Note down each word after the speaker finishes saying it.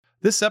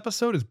This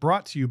episode is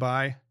brought to you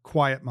by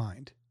Quiet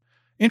Mind.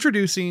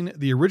 Introducing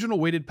the original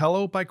weighted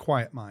pillow by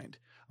Quiet Mind,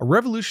 a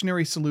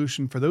revolutionary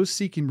solution for those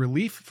seeking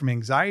relief from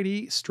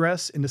anxiety,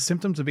 stress, and the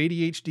symptoms of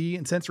ADHD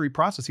and sensory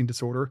processing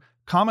disorder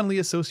commonly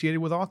associated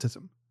with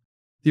autism.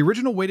 The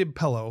original weighted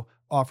pillow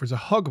offers a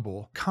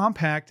huggable,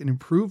 compact, and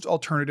improved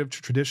alternative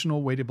to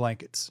traditional weighted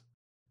blankets.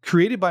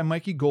 Created by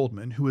Mikey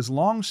Goldman, who has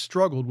long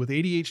struggled with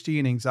ADHD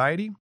and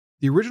anxiety,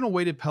 the original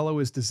weighted pillow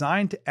is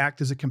designed to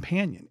act as a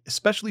companion,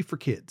 especially for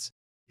kids.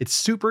 It's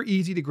super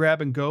easy to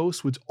grab and go,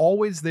 so it's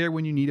always there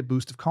when you need a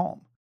boost of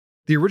calm.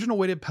 The original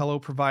weighted pillow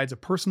provides a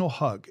personal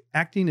hug,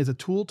 acting as a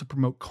tool to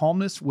promote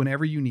calmness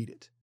whenever you need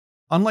it.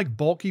 Unlike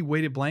bulky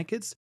weighted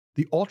blankets,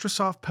 the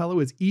ultra-soft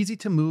pillow is easy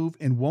to move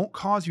and won't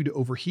cause you to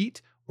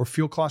overheat or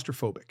feel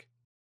claustrophobic.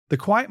 The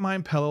Quiet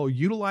Mind pillow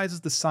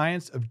utilizes the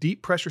science of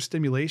deep pressure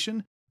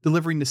stimulation,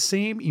 delivering the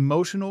same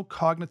emotional,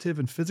 cognitive,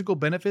 and physical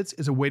benefits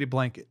as a weighted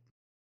blanket.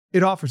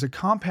 It offers a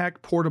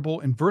compact, portable,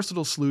 and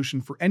versatile solution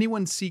for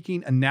anyone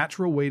seeking a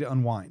natural way to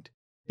unwind.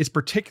 It's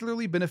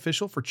particularly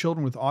beneficial for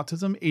children with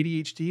autism,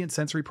 ADHD, and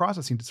sensory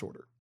processing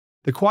disorder.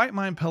 The Quiet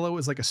Mind pillow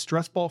is like a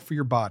stress ball for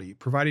your body,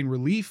 providing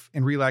relief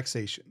and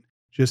relaxation.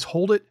 Just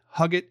hold it,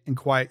 hug it, and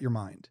quiet your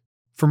mind.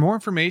 For more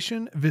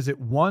information, visit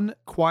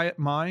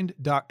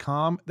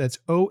onequietmind.com. That's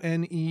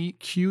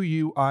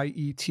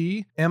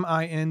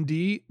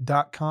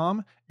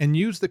ONEQUIETMIND.com and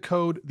use the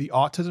code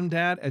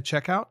TheAutismDad at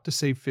checkout to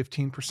save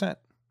 15%.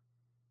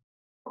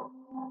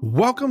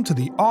 Welcome to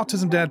the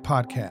Autism Dad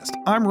Podcast.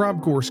 I'm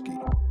Rob Gorski.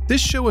 This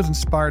show is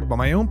inspired by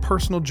my own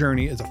personal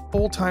journey as a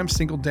full-time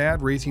single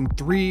dad raising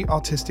 3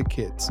 autistic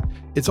kids.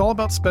 It's all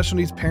about special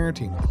needs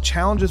parenting, the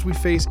challenges we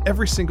face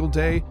every single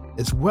day,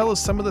 as well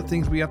as some of the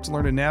things we have to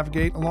learn to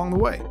navigate along the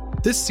way.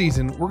 This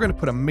season, we're going to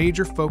put a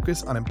major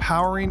focus on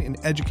empowering and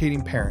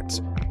educating parents.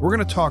 We're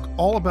going to talk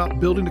all about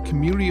building a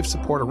community of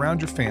support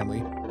around your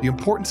family, the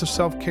importance of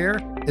self-care,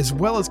 as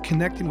well as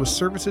connecting with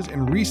services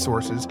and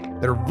resources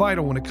that are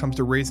vital when it comes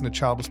to raising a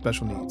child with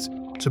special needs.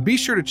 So be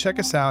sure to check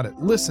us out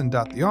at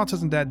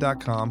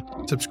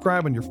listen.theautismdad.com,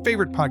 subscribe on your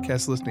favorite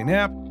podcast listening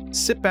app,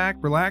 sit back,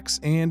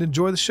 relax, and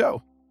enjoy the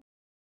show.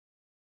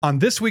 On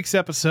this week's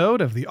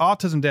episode of the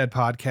Autism Dad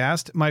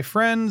Podcast, my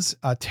friends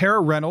Tara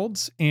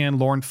Reynolds and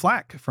Lauren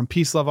Flack from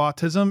Peace Love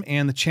Autism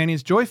and the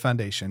Channing's Joy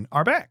Foundation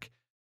are back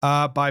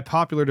by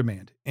popular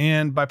demand.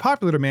 And by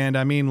popular demand,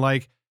 I mean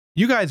like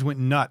you guys went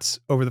nuts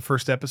over the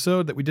first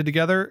episode that we did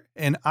together,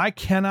 and I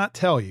cannot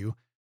tell you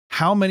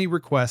how many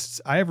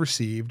requests I have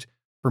received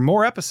for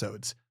more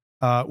episodes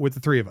with the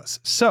three of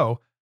us. So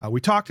we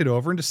talked it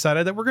over and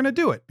decided that we're going to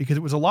do it because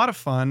it was a lot of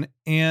fun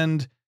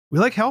and we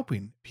like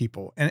helping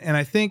people. And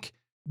I think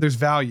there's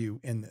value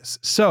in this.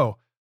 So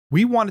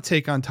we want to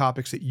take on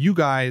topics that you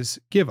guys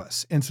give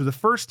us. And so the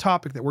first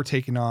topic that we're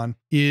taking on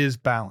is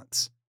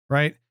balance,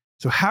 right?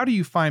 So how do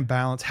you find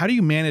balance? How do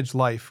you manage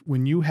life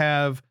when you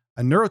have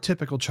a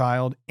neurotypical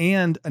child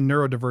and a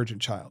neurodivergent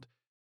child?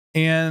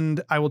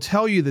 And I will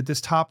tell you that this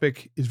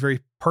topic is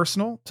very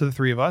personal to the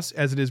three of us,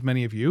 as it is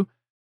many of you.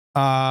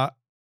 And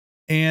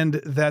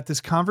that this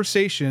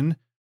conversation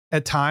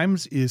at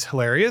times is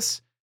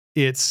hilarious.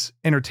 It's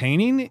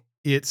entertaining.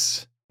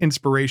 It's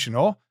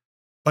inspirational,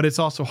 but it's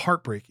also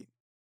heartbreaking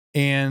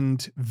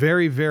and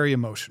very, very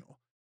emotional.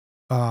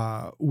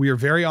 We are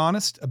very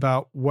honest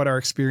about what our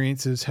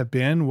experiences have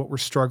been, what we're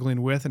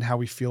struggling with, and how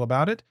we feel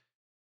about it.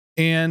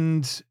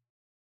 And,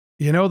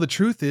 you know, the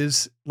truth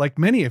is, like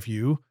many of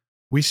you,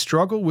 we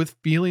struggle with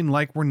feeling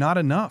like we're not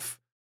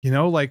enough. You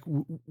know, like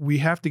we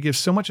have to give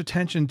so much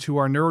attention to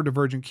our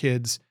neurodivergent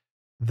kids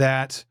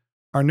that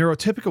our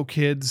neurotypical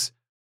kids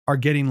are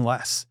getting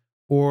less,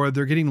 or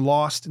they're getting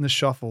lost in the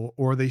shuffle,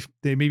 or they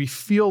maybe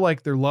feel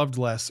like they're loved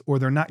less, or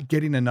they're not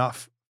getting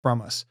enough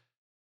from us.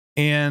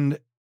 And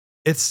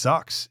it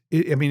sucks.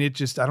 I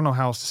don't know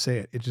how else to say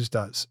it. It just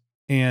does.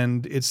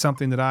 And it's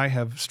something that I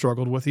have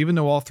struggled with, even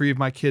though all 3 of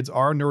my kids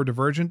are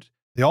neurodivergent,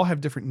 they all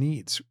have different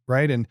needs,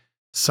 right? And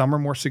some are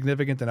more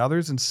significant than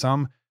others, and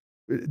some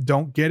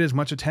don't get as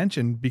much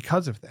attention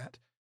because of that.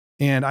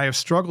 And I have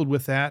struggled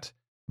with that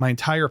my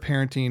entire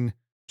parenting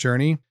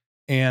journey.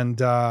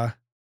 And,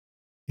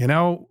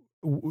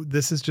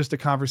 this is just a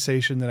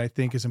conversation that I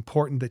think is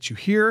important that you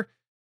hear.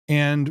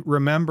 And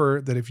remember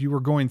that if you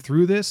were going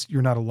through this,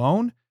 you're not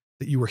alone,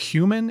 that you are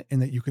human,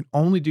 and that you can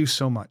only do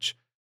so much.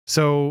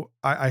 So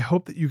I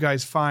hope that you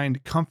guys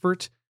find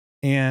comfort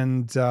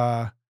and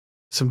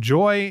some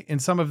joy in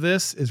some of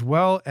this, as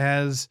well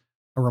as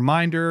a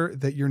reminder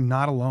that you're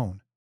not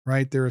alone,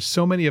 right? There are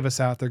so many of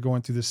us out there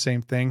going through the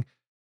same thing.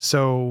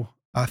 So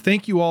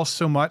thank you all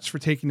so much for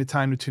taking the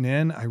time to tune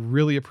in. I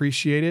really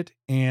appreciate it.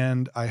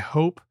 And I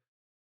hope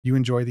you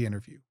enjoy the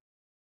interview.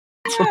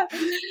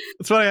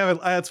 That's what I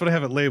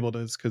have it labeled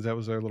as, because that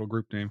was our little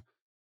group name.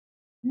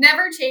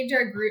 Never change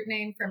our group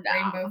name from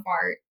Rainbow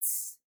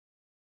Farts.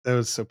 That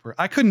was super.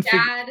 I couldn't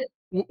figure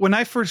we're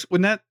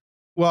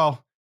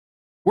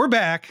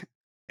back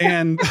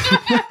and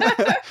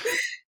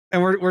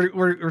and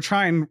we're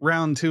trying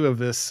round 2 of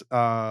this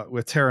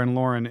with Tara and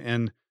Lauren,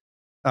 and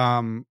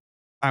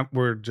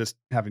we're just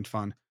having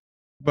fun.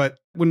 But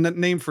when that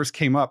name first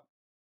came up,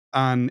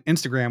 on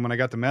Instagram when I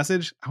got the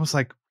message. I was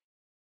like,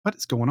 what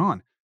is going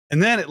on?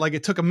 And then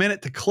it took a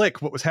minute to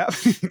click what was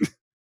happening.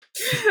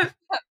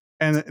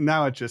 And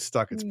now it just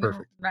stuck. It's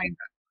perfect. Right.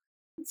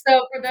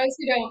 So for those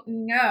who don't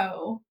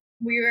know,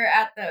 we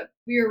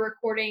were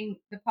recording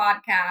the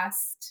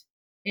podcast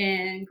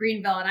in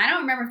Greenville, and I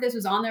don't remember if this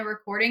was on the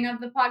recording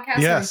of the podcast or it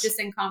was Yes, just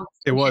in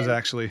conversation. it was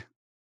actually.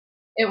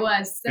 It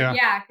was. So,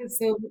 Yeah.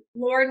 because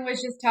Lauren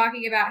was just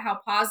talking about how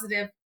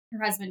positive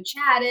her husband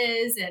Chad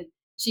is, and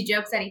she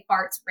jokes that he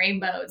farts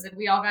rainbows, and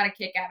we all got a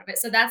kick out of it.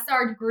 So that's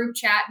our group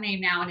chat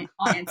name now on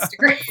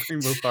Instagram.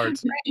 Rainbow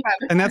farts.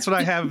 And that's what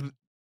I have.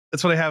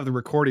 That's what I have the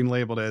recording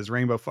labeled as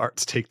Rainbow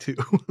Farts Take 2.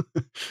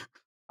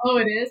 Oh,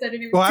 it is. I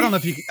didn't even. Well, I don't know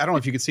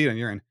if you can see it on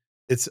your end.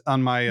 It's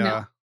on my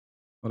No.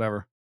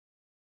 whatever.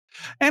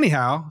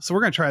 Anyhow, so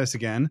we're gonna try this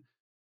again,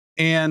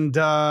 and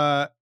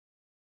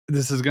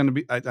this is gonna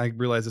be. I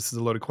realize this is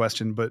a loaded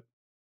question, but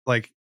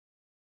like,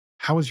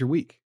 how was your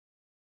week?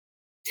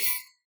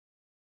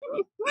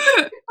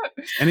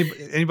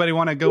 Anybody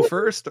want to go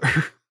first?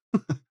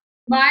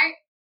 My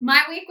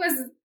week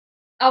was.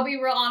 I'll be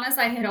real honest.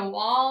 I hit a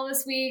wall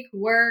this week.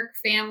 Work,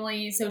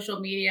 family, social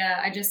media.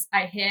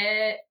 I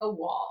hit a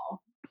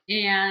wall,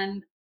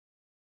 and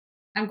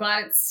I'm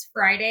glad it's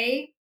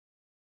Friday.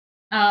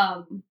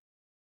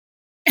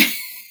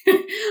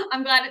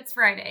 I'm glad it's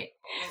Friday.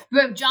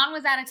 But John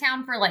was out of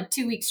town for like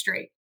 2 weeks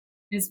straight,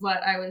 is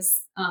what I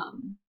was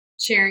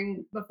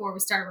sharing before we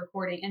started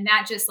recording. And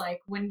that just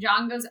like when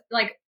John goes,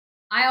 like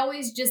I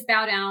always just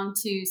bow down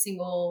to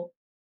single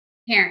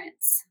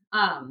parents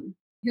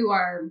who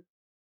are,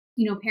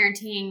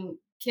 parenting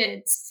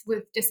kids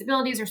with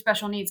disabilities or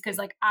special needs. Cause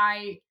like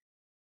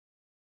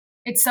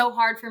it's so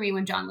hard for me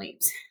when John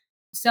leaves.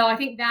 So I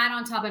think that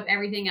on top of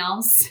everything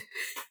else,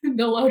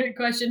 the loaded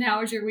question,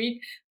 how was your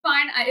week?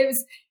 Fine.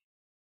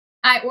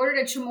 I ordered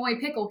a chamoy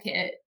pickle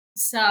kit.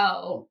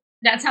 So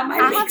that's how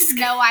my week's have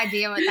no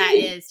idea what that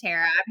is,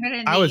 Tara.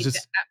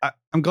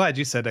 I'm glad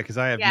you said that because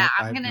I have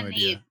I'm going to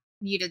need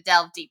you to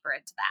delve deeper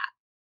into that.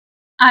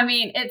 I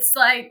mean, it's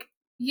like,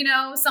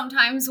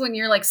 sometimes when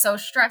you're like so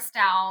stressed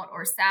out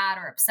or sad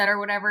or upset or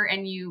whatever,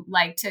 and you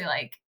like to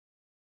like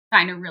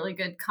find a really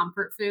good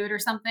comfort food or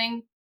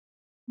something.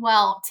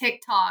 Well,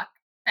 TikTok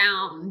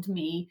found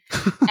me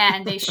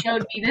and they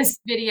showed me this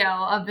video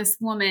of this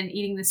woman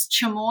eating this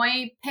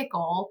chamoy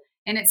pickle,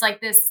 and it's like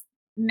this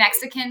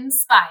Mexican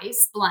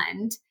spice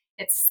blend.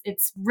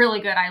 It's really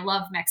good. I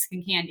love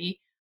Mexican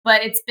candy,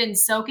 but it's been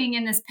soaking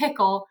in this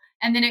pickle,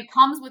 and then it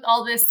comes with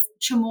all this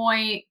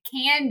chamoy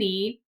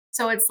candy.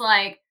 So it's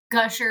like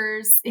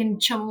Gushers in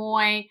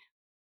chamoy,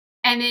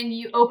 and then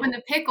you open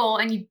the pickle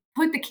and you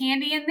put the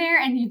candy in there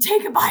and you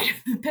take a bite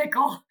of the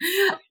pickle.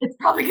 It's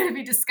probably going to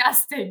be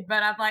disgusting,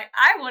 but I'm like,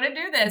 I want to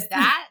do this.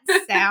 That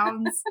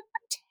sounds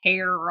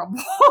terrible.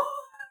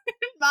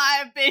 In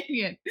my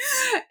opinion.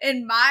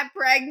 In my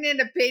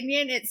pregnant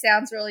opinion, it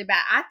sounds really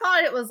bad. I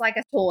thought it was like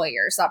a toy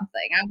or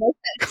something. I really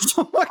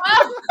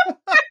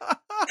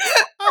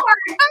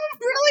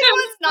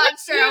was not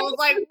sure. I was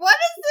like, what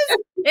is this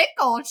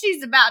pickle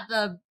she's about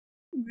to,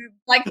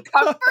 like,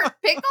 comfort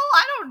pickle?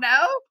 I don't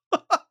know.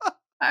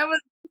 I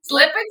was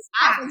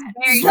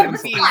very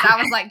confused.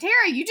 I was like,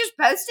 Tara, you just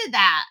posted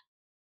that.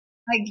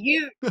 Like,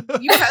 you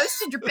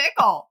posted your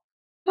pickle.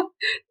 No,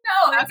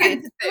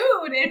 it's a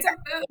food. It's a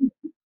food.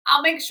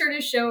 I'll make sure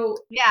to show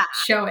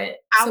it.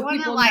 I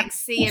want to like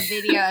see a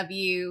video of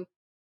you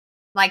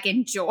like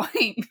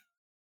enjoying.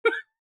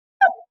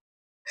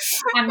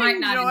 I might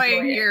not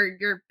enjoy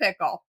your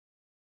pickle.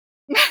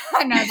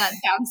 I know that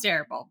sounds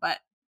terrible, but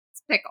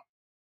it's pickle.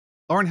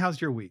 Lauren,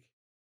 how's your week?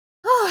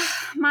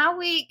 My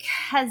week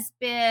has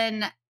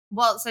been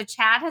so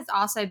Chad has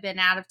also been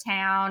out of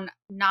town,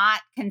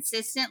 not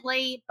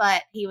consistently,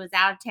 but he was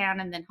out of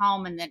town and then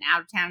home and then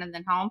out of town and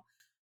then home.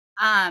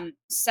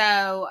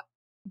 So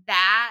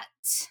that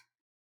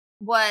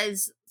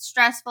was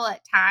stressful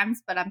at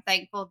times, but I'm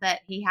thankful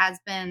that he has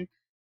been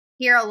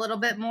here a little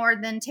bit more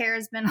than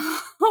Tara's been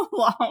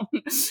alone.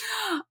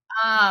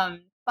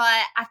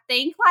 But I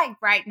think like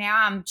right now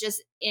I'm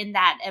just in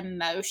that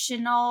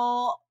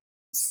emotional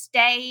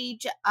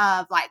stage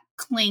of like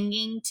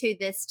clinging to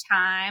this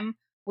time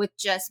with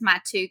just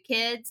my 2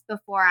 kids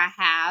before I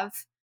have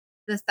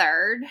the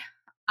third.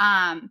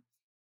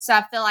 So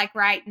I feel like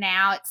right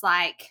now it's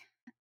like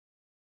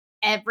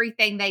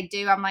everything they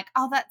do, I'm like,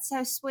 oh, that's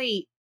so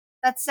sweet.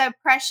 That's so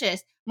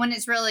precious. When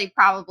it's really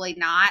probably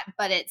not,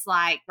 but it's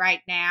like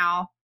right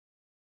now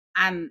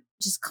I'm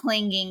just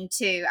clinging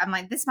to, I'm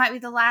like, this might be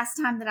the last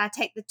time that I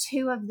take the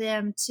 2 of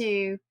them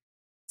to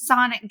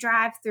Sonic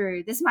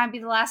drive-through. This might be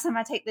the last time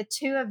I take the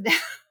 2 of them.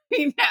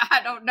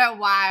 I don't know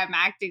why I'm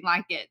acting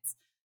like it's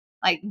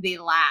like the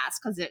last,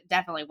 because it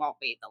definitely won't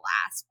be the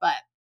last, but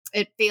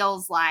it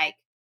feels like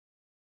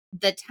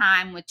the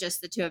time with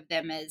just the 2 of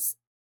them is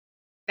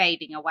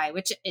fading away,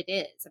 which it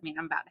is. I mean,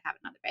 I'm about to have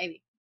another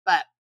baby,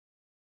 but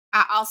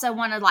I also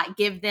want to like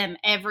give them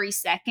every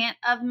second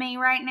of me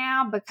right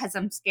now because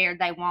I'm scared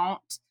they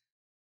won't,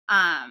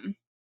 I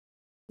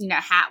mean,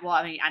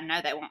 I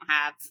know they won't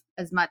have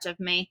as much of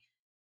me,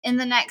 in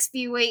the next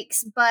few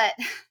weeks, but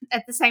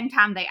at the same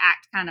time, they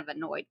act kind of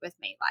annoyed with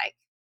me, like,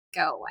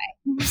 go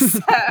away. So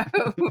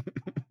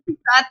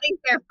I think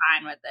they're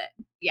fine with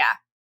it. Yeah.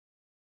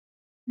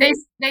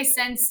 They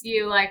sense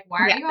you, like, why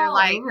are Yeah. you They're all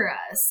like, over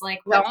us? Like,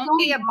 what's don't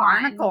be going a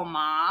barnacle, on?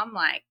 mom.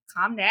 Like,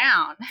 calm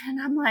down.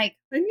 And I'm like,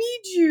 I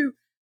need you.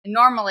 And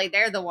normally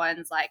they're the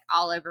ones like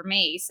all over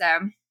me. So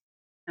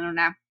I don't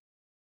know.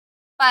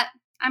 But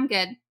I'm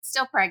good.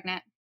 Still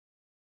pregnant.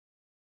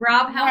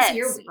 Rob, how's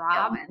your Yes, week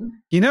Rob.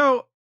 going? You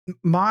know,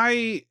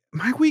 my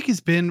week has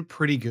been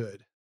pretty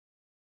good.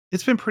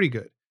 It's been pretty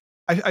good.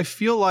 I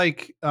feel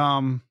like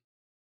well,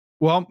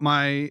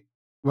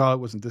 it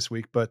wasn't this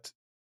week, but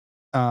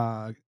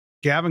uh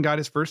Gavin got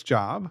his first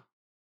job.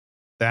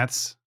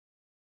 That's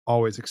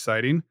always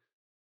exciting.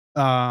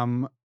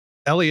 Um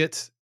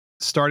Elliot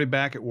started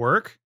back at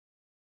work,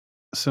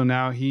 so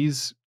now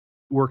he's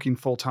working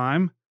full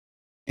time,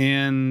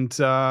 and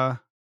I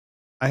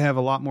have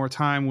a lot more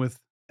time with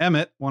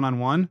Emmett one on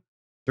one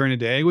during the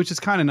day, which is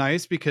kind of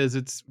nice because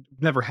it's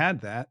never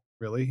had that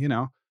really,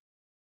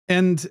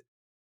 And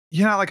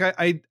like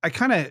I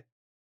kind of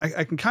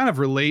I can kind of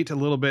relate a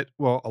little bit,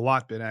 well, a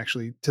lot bit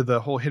actually, to the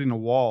whole hitting a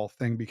wall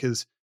thing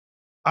because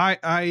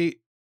I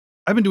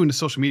I've been doing the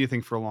social media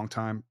thing for a long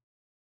time,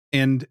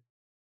 and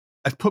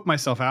I've put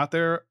myself out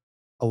there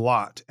a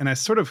lot, and I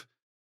sort of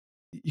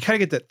you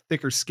kind of get that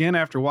thicker skin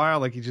after a while,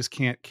 like you just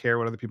can't care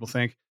what other people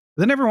think.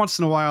 Then every once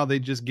in a while they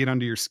just get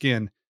under your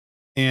skin,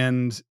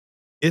 and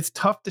it's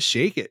tough to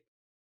shake it.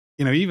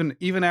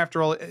 Even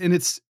after all, and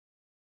it's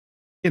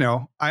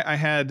I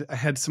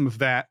had some of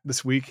that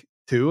this week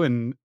too,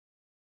 and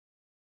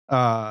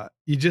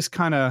you just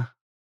kind of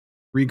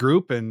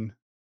regroup and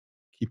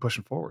keep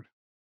pushing forward,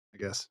 I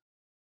guess.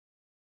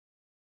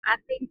 I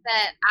think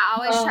that I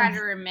always try Ugh.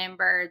 to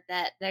remember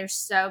that there's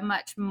so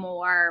much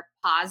more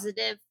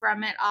positive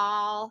from it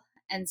all,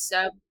 and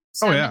so Oh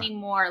so yeah. many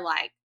more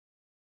like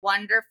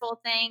wonderful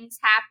things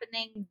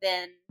happening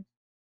than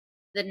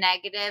the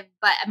negative.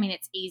 But I mean,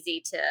 it's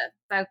easy to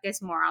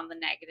focus more on the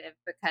negative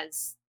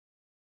because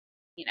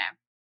you know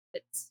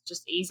it's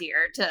just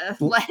easier to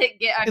L- let it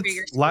get under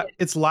your skin.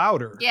 it's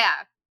louder. Yeah,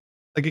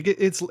 Like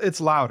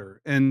it's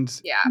louder,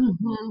 and yeah,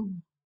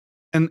 Mhm.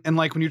 and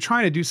like when you're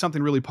trying to do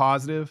something really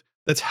positive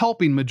that's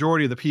helping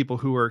majority of the people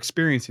who are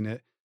experiencing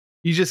it,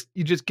 you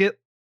just get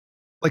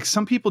like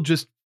some people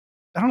just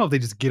I don't know if they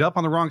just get up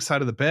on the wrong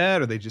side of the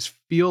bed or they just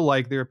feel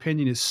like their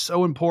opinion is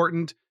so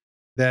important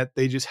that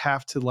they just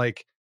have to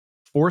like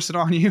force it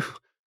on you.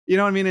 You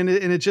know what I mean? And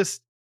it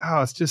just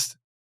it's just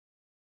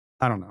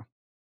I don't know.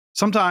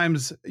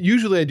 Sometimes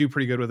usually I do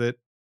pretty good with it.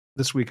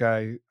 This week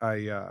I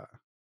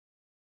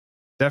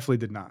definitely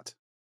did not.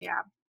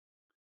 yeah.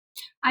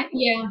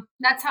 Yeah,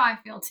 that's how I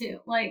feel too.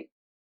 Like,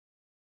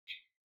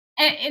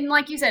 and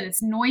like you said,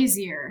 it's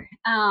noisier.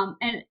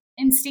 And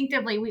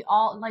instinctively, we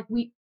all like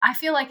we. I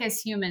feel like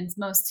as humans,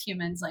 most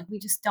humans, like we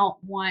just don't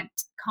want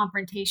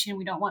confrontation.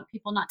 We don't want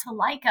people not to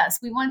like us.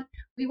 We want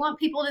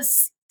people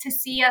to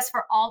see us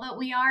for all that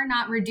we are,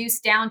 not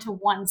reduced down to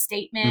one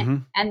statement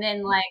Mhm. and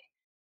then like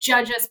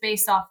judge us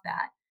based off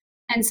that.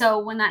 And so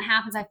when that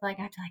happens, I feel like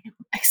I have to like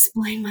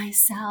explain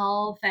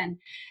myself and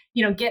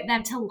get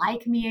them to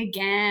like me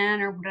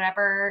again or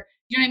whatever.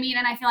 You know what I mean?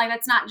 And I feel like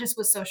that's not just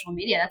with social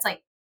media. That's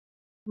like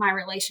my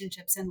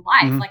relationships in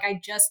life. Mhm. Like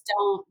I just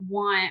don't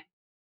want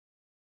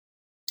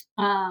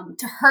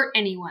to hurt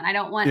anyone. I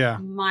don't want Yeah.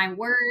 my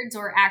words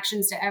or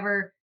actions to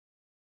ever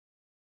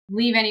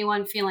leave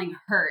anyone feeling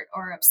hurt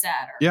or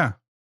upset or Yeah.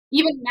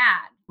 even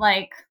mad.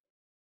 Like,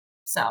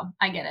 so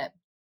I get it.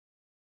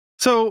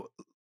 So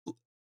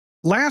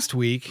last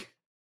week,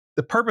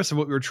 the purpose of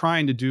what we were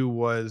trying to do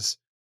was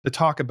to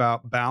talk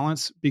about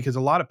balance because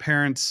a lot of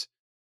parents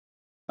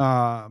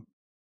uh,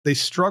 they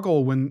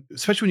struggle when,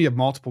 especially when you have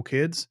multiple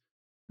kids.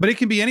 But it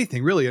can be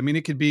anything, really. I mean,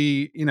 it could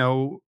be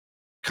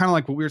kind of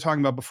like what we were talking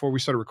about before we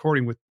started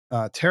recording with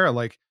Tara,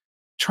 like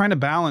trying to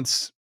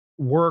balance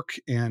work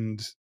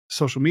and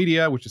social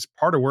media, which is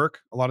part of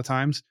work a lot of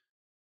times,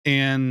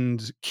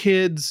 and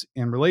kids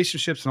and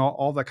relationships and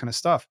all that kind of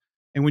stuff.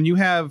 And when you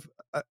have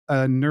a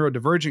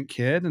neurodivergent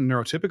kid and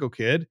neurotypical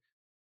kid,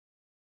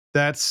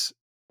 that's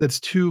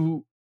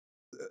two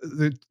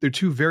they're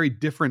two very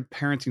different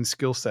parenting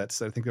skill sets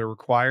that I think that are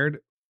required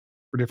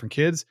for different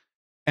kids.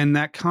 And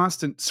that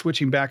constant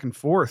switching back and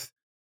forth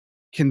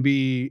can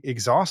be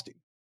exhausting,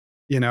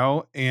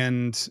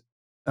 and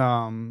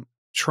um,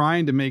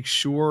 trying to make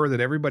sure that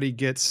everybody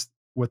gets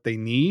what they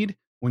need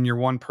when you're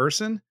one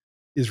person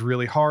is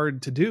really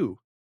hard to do.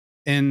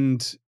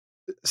 And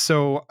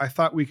so I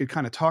thought we could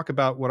kind of talk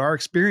about what our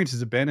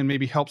experiences have been and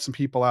maybe help some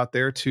people out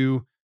there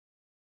to,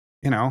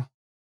 you know,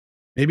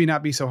 maybe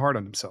not be so hard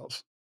on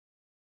themselves.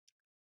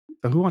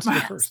 So who wants to go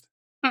Yes. first?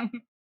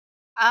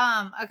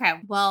 Okay.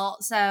 Well,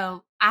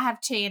 so I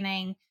have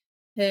Channing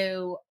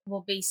who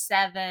will be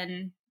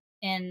 7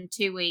 in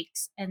 2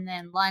 weeks, and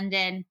then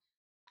London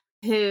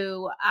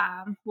who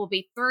will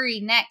be 3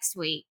 next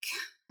week,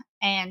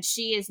 and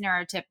she is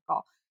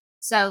neurotypical.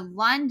 So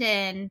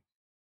London,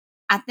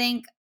 I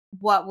think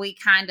what we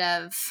kind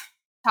of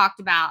talked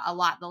about a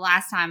lot the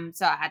last time,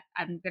 so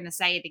I'm going to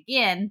say it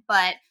again,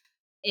 but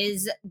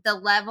is the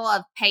level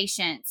of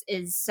patience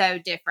is so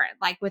different.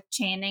 Like with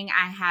Channing,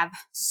 I have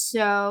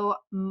so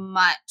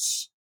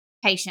much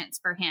patience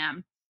for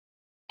him.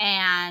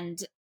 And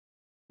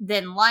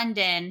then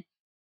London,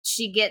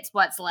 she gets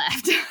what's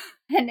left.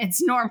 And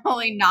it's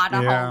normally not a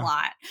whole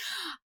lot.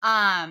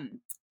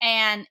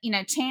 And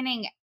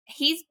Channing,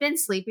 he's been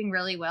sleeping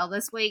really well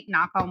this week,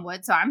 knock on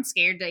wood. So I'm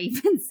scared to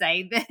even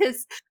say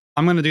this.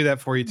 I'm going to do that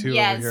for you too.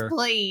 Yes, over here.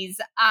 please.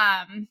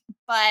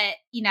 But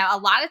a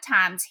lot of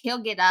times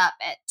he'll get up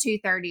at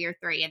 2:30 or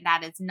 3, and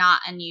that is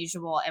not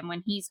unusual. And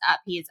when he's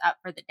up, he is up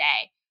for the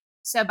day.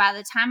 So by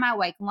the time I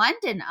wake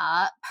London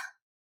up,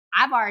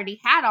 I've already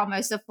had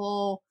almost a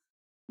full,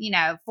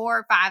 4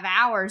 or 5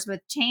 hours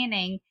with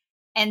Channing.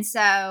 And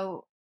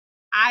so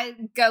I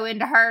go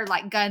into her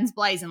like guns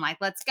blazing, like,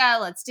 let's go,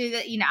 let's do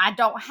that. I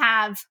don't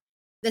have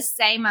the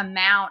same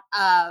amount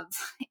of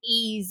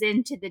ease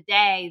into the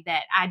day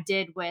that I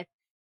did with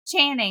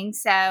Channing.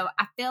 So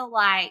I feel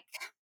like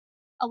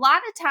a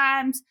lot of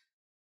times,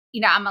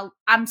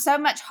 I'm so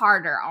much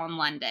harder on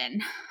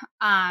London.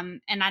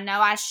 And I know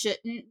I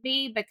shouldn't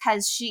be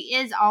because she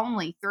is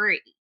only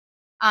 3.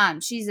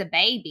 She's a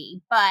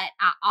baby, but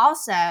I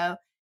also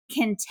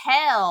can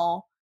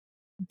tell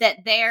that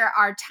there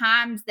are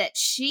times that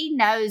she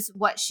knows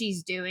what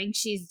she's doing.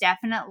 She's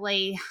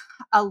definitely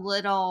a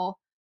little,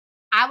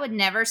 I would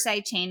never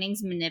say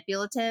Channing's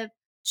manipulative.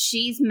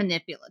 She's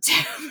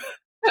manipulative.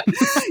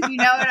 You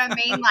know what I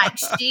mean? Like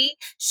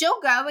she'll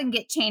go and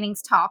get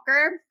Channing's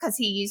talker because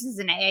he uses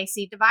an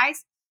AAC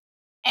device.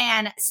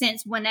 And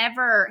since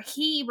whenever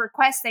he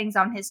requests things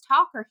on his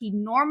talker, he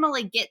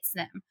normally gets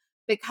them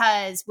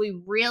because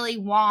we really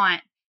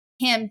want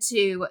him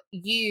to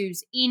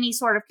use any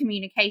sort of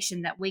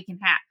communication that we can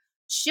have.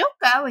 She'll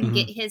go and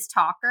get his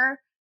talker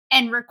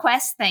and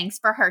request things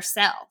for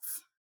herself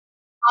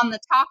on the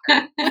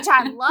talker, which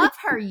I love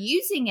her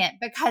using it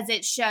because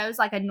it shows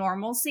like a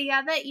normalcy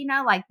of it,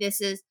 like this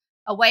is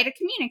a way to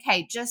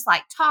communicate, just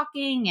like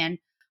talking and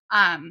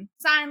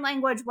sign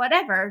language,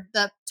 whatever.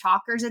 The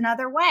talker's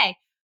another way.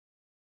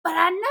 But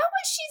I know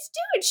what she's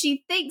doing.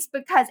 She thinks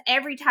because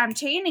every time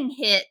Channing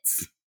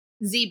hits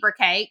zebra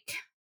cake,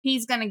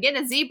 he's going to get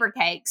a zebra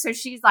cake. So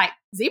she's like,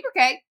 zebra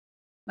cake?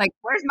 Like,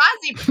 where's my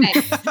zebra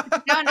cake?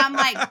 And I'm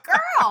like,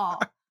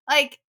 girl,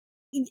 like,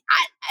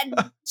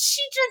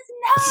 she just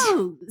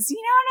knows.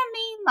 You know what I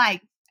mean?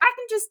 Like, I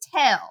can just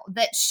tell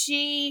that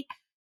she's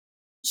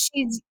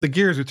the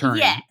gears are turning.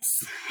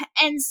 Yes.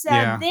 And so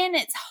then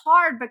it's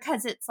hard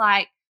because it's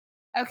like,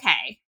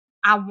 okay,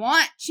 I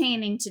want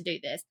Channing to do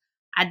this.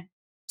 I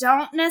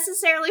don't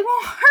necessarily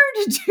want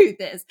her to do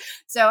this.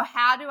 So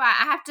how do I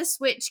have to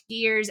switch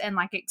gears and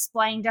like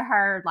explain to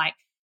her, like,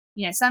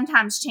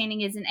 sometimes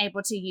Channing isn't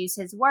able to use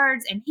his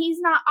words and he's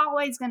not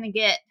always going to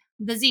get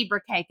the zebra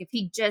cake if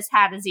he just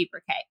had a zebra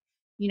cake.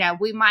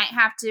 We might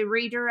have to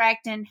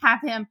redirect and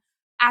have him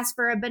ask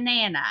for a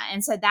banana.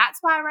 And so that's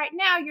why right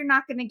now you're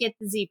not going to get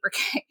the zebra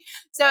cake.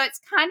 So it's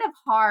kind of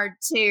hard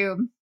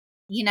to,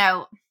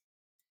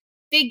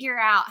 figure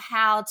out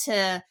how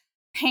to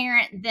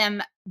parent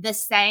them the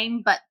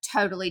same, but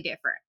totally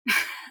different.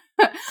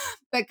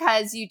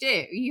 Because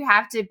you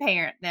have to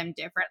parent them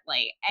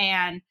differently.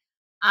 And,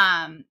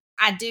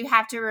 I do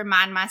have to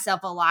remind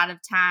myself a lot of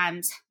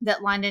times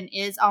that London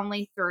is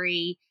only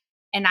 3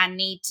 and I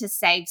need to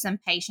save some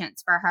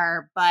patience for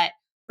her. But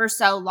for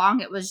so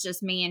long, it was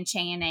just me and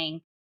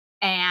Channing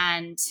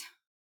and,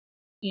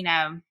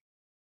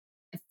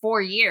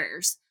 4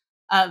 years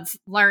of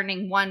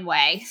learning one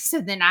way.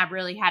 So then I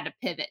really had to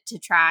pivot to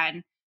try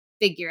and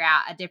figure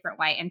out a different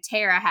way. And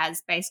Tara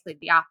has basically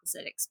the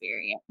opposite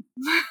experience.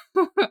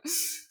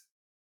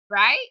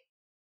 Right?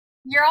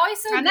 You're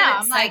always so good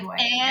at I'm like,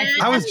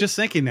 I was just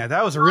thinking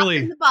that was a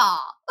really the ball.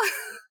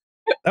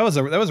 that was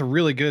a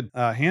really good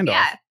handoff.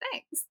 Yeah,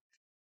 thanks.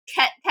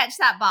 Catch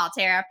that ball,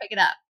 Tara. Pick it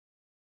up.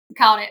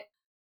 Caught it.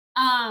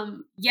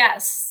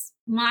 Yes.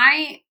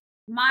 My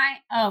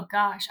oh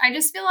gosh, I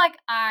just feel like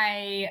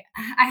I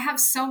have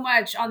so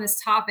much on this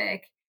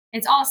topic.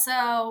 It's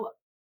also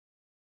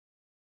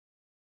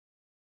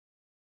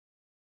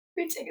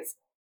it's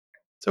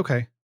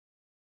okay.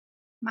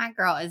 My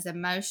girl is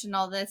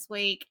emotional this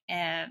week,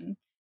 and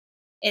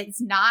it's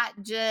not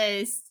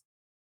just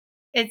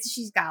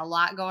she's got a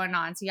lot going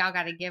on, so y'all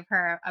got to give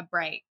her a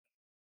break.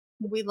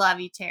 We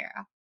love you,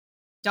 Tara.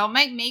 Don't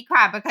make me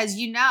cry because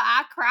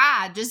I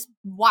cry just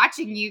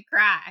watching you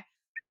cry.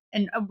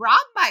 And Rob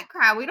might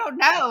cry. We don't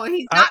know.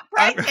 He's not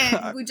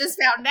pregnant. We just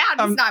found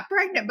out he's not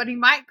pregnant, but he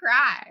might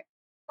cry.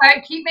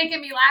 Right, keep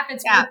making me laugh.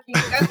 It's working.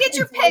 Go get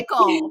your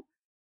pickle.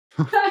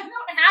 I don't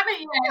have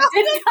it yet.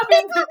 It didn't come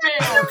in the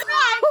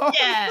mail.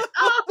 Yeah.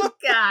 Oh,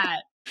 God.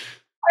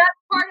 That's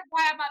part of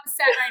why I'm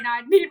upset right now.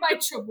 I need my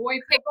Chaboy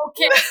pickle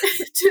kit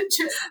to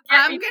just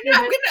I'm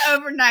gonna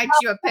overnight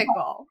you a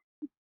pickle.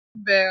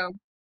 Boom.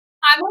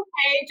 I'm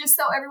okay, just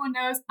so everyone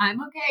knows I'm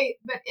okay,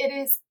 but it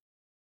is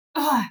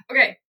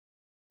okay.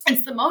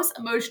 It's the most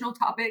emotional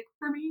topic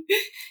for me.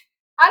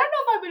 I don't know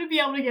if I'm going to be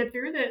able to get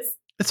through this.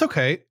 It's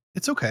okay.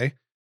 It's okay.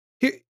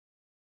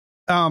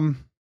 How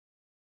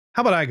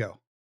about I go?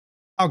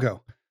 I'll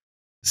go.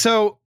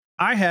 So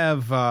I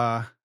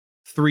have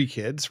 3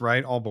 kids,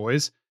 right? All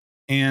boys,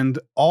 and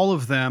all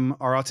of them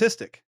are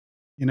autistic.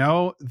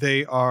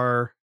 They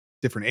are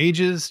different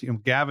ages.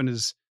 Gavin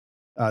is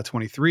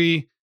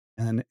 23,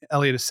 and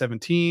Elliot is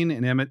 17,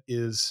 and Emmett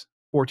is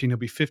 14. He'll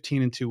be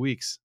 15 in 2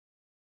 weeks.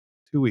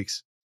 2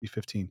 weeks, be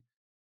 15.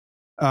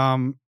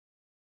 Um,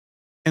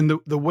 and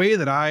the way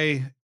that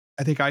I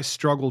think I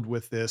struggled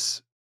with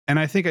this, and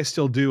I think I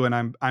still do, and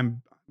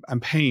I'm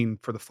paying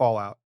for the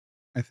fallout.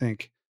 I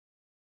think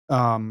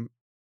um,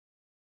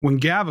 when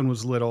Gavin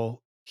was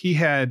little, he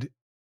had,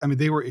 I mean,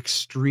 they were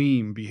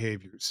extreme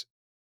behaviors.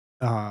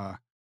 Uh,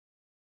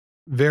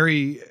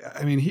 very,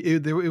 I mean, he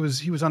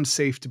was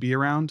unsafe to be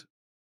around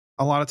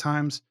a lot of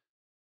times.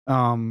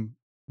 Um,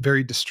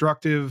 Very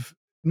destructive,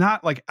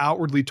 not like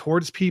outwardly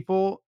towards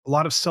people, a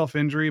lot of self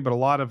injury, but a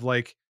lot of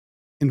like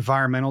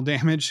environmental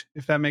damage,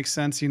 if that makes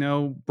sense,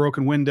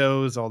 broken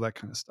windows, all that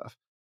kind of stuff.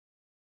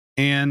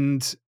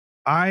 And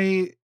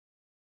I,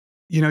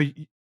 you know,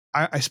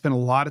 I spent a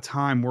lot of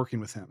time working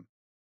with him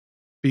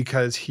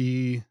because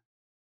he,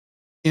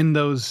 in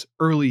those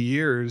early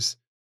years,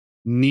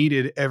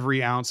 needed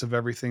every ounce of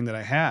everything that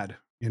I had.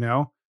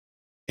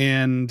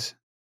 And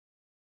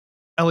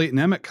Elliot and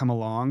Emmett come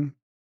along,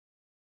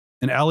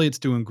 and Elliot's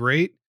doing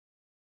great.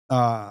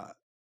 Uh,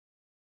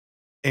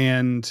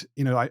 and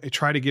I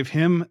try to give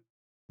him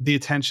the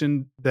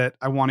attention that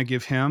I want to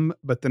give him,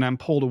 but then I'm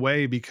pulled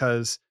away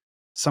because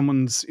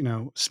someone's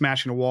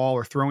smashing a wall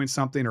or throwing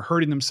something or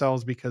hurting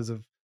themselves because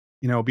of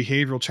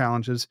behavioral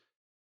challenges,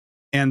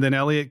 and then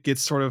Elliot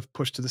gets sort of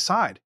pushed to the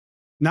side,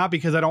 not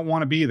because I don't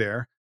want to be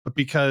there, but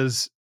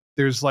because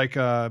there's like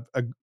a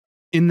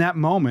in that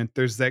moment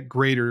there's that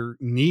greater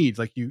need,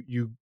 like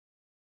you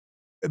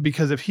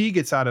because if he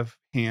gets out of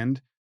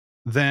hand,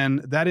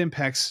 then that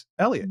impacts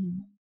Elliot,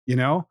 Mhm. you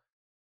know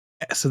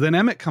so then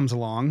Emmett comes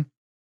along,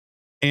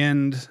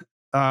 and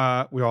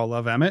we all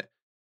love Emmett,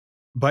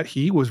 but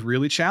he was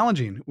really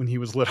challenging when he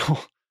was little.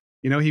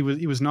 He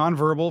was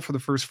nonverbal for the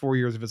first 4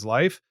 years of his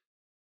life,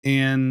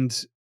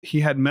 and he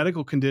had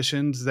medical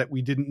conditions that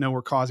we didn't know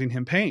were causing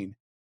him pain.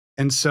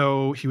 And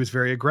so he was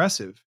very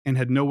aggressive and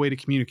had no way to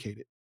communicate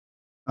it.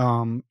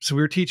 So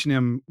we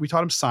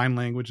taught him sign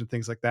language and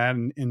things like that.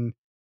 And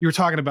you were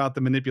talking about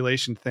the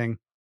manipulation thing.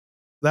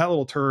 That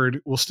little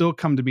turd will still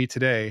come to me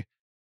today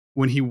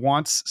when he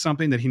wants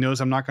something that he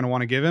knows I'm not going to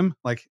want to give him,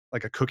 like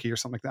a cookie or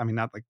something like that. I mean,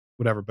 not like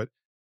whatever, but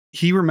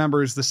he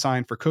remembers the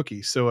sign for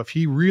cookie. So if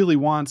he really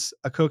wants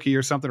a cookie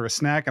or something or a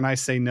snack and I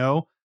say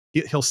no,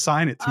 he'll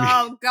sign it to me.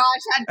 Oh gosh,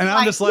 I'd And be I'm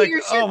like, just like,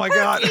 "Here's your "Oh my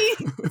god."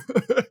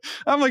 cookie."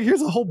 I'm like,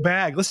 "Here's a whole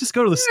bag. Let's just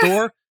go to the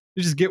store.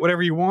 You just get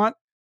whatever you want."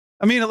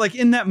 I mean, like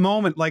in that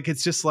moment, like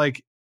it's just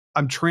like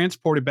I'm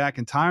transported back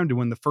in time to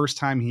when the first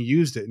time he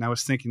used it, and I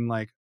was thinking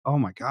like, "Oh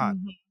my god,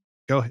 Mhm.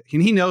 go ahead."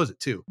 And he knows it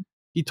too.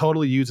 He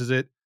totally uses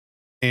it,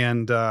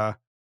 and I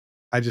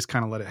just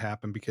kind of let it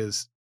happen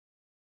because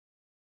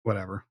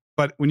whatever.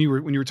 But when you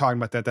were talking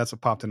about that, that's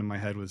what popped into my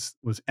head was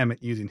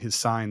Emmett using his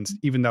signs,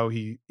 even though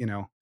he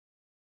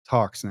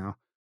talks now.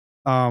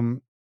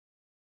 Um,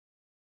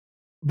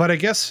 but I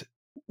guess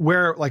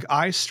where like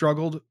I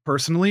struggled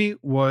personally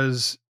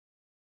was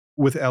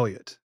with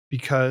Elliot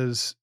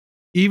because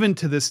even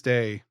to this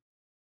day,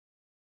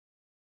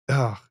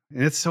 and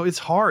it's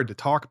hard to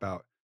talk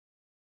about.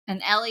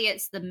 And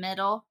Elliot's the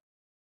middle.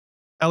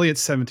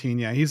 Elliot's 17,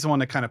 yeah, he's the one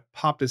that kind of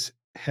popped his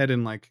head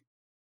in like,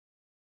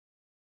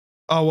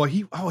 oh well,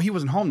 he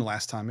wasn't home the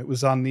last time. It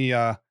was on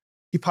the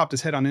he popped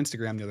his head on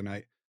Instagram the other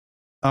night.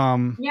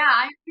 Um, Yeah,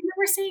 I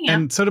remember seeing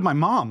him. and so did my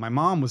mom. My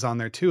mom was on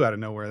there too out of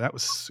nowhere. That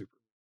was super.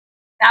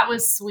 That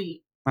was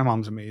sweet. My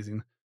mom's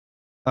amazing.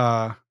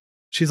 Uh,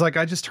 she's like,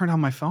 I just turned on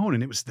my phone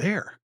and it was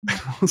there.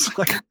 I was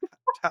like,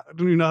 I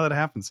don't even know how that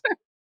happens.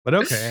 But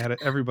okay, I had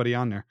everybody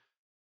on there.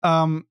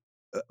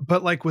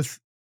 But like with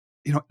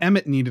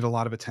Emmett needed a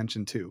lot of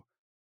attention too,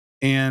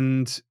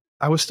 and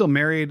I was still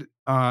married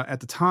at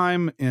the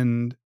time,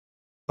 and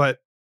but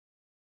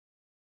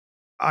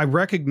I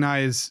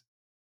recognize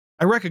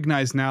I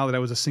recognize now that I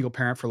was a single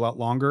parent for a lot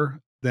longer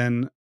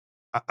than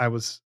I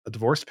was a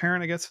divorced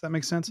parent. I guess if that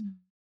makes sense.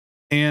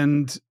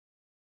 And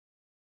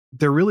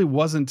there really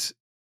wasn't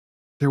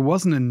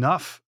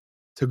enough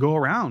to go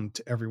around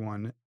to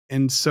everyone,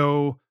 and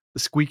so the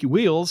squeaky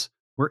wheels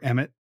were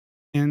Emmett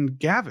and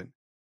Gavin.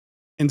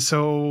 And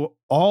so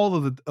all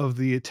of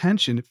the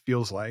attention, it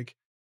feels like,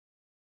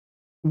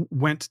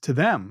 went to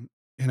them,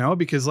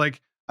 because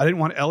like I didn't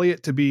want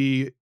Elliot to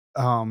be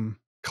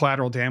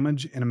collateral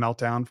damage in a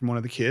meltdown from one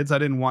of the kids. I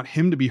didn't want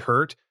him to be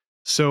hurt.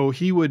 So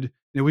we would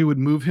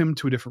move him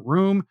to a different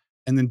room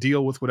and then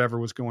deal with whatever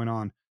was going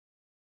on.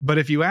 But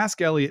if you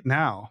ask Elliot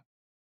now,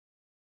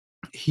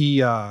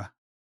 he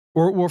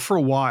or for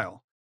a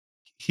while,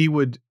 he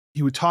would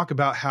talk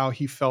about how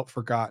he felt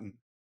forgotten,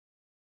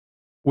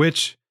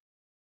 which,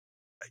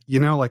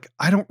 like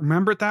I don't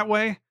remember it that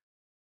way,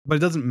 but it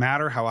doesn't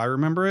matter how I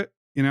remember it.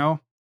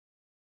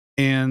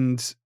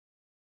 And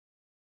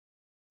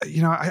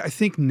I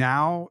think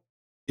now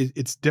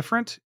it's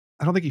different.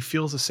 I don't think he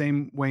feels the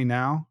same way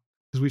now.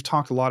 because we've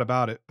talked a lot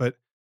about it, but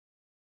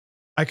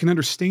I can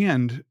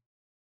understand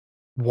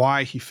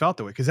why he felt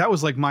that way, because that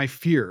was like my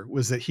fear,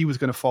 was that he was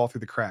going to fall through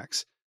the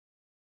cracks.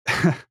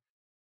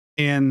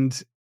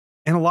 And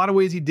in a lot of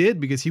ways he did,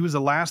 because he was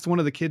the last one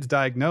of the kids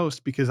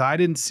diagnosed, because I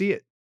didn't see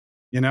it.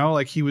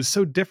 Like he was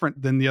so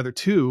different than the other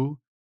two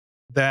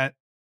that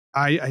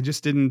I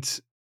just I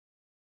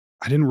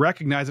didn't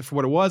recognize it for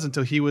what it was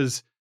until he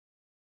was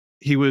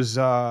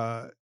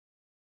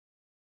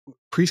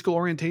preschool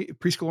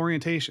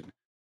orientation,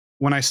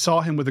 when I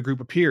saw him with a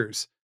group of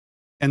peers.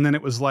 And then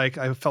it was like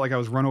I felt like I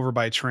was run over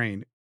by a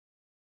train.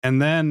 And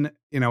then,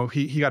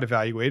 he got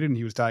evaluated and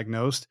he was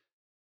diagnosed.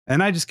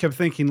 And I just kept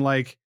thinking,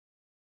 like,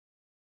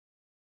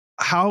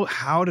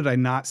 how did I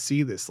not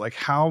see this? Like,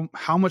 how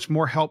much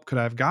more help could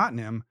I have gotten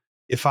him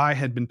if I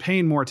had been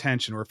paying more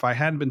attention, or if I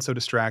hadn't been so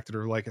distracted,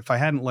 or like if I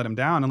hadn't let him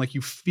down. And like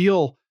you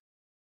feel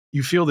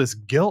this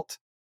guilt,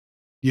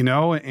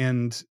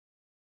 and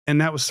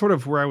that was sort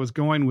of where I was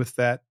going with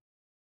that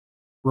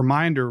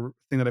reminder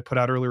thing that I put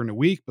out earlier in the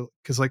week. But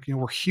because, like,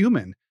 we're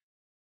human.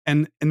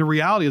 And the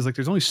reality is, like,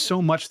 there's only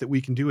so much that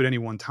we can do at any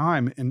one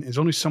time, and there's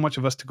only so much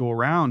of us to go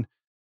around,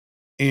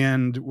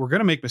 and we're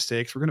going to make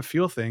mistakes, we're going to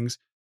feel things,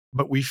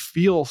 but we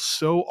feel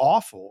so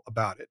awful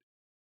about it.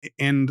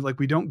 And like,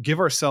 we don't give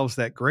ourselves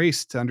that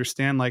grace to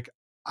understand, like,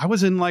 I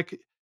was in, like,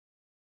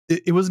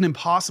 it was an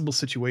impossible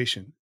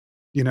situation,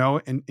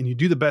 and you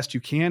do the best you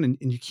can, and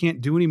you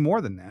can't do any more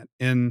than that.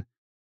 And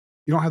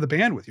you don't have the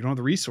bandwidth, you don't have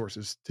the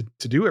resources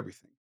to do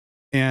everything.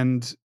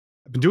 And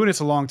I've been doing this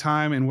a long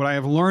time, and what I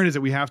have learned is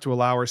that we have to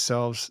allow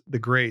ourselves the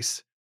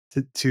grace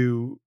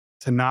to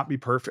not be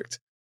perfect.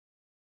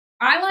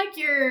 I like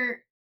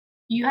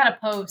you had a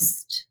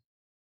post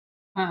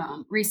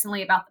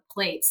recently about the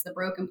plates, the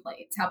broken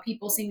plates, how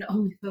people seem to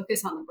only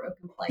focus on the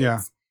broken plates. Yeah.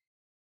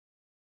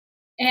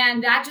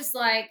 And that just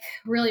like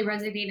really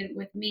resonated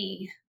with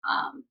me.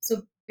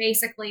 So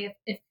basically,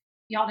 if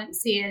y'all didn't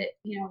see it,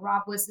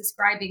 Rob was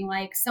describing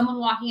like someone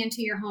walking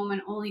into your home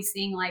and only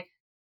seeing like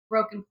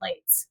broken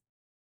plates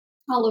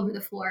all over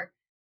the floor,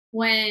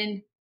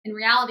 when in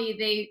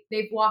reality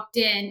they've walked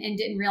in and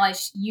didn't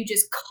realize you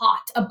just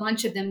caught a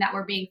bunch of them that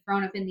were being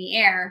thrown up in the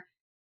air.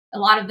 A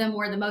lot of them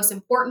were the most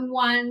important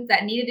ones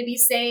that needed to be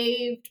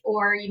saved,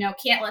 or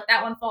can't let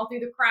that one fall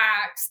through the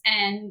cracks.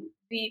 And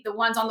the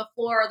ones on the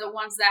floor are the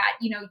ones that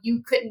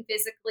you couldn't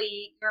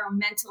physically or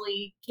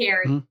mentally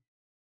carry. Mhm.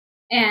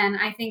 And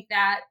I think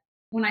that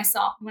when I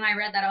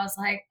read that, I was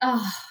like,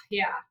 oh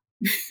yeah,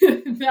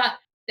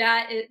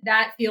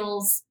 that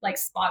feels like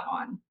spot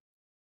on.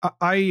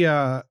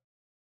 I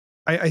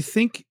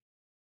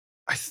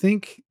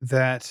think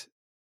that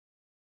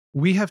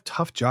we have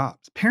tough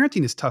jobs.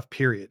 Parenting is tough,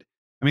 period.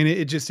 I mean,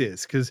 it just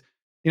is, because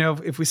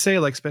if we say,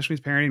 like, special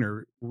needs parenting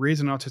or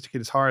raising an autistic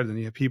kid is hard, then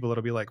you have people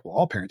that'll be like, well,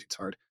 all parenting's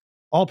hard.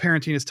 All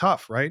parenting is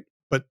tough, right?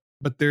 But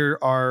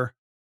there are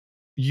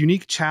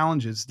unique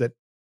challenges that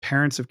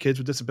parents of kids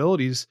with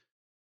disabilities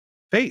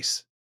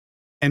face.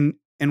 And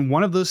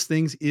one of those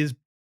things is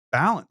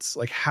balance.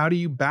 Like, how do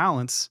you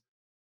balance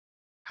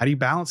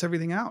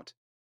everything out?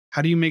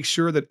 How do you make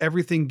sure that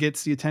everything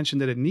gets the attention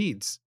that it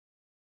needs?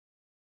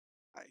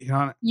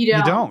 You You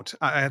don't. don't.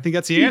 I think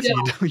that's the You answer. You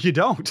don't. don't. You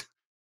don't.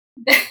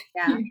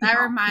 Yeah, You that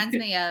don't. reminds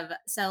me of,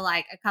 so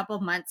like a couple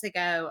months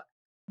ago,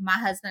 my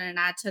husband and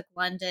I took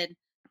London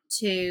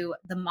to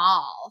the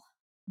mall,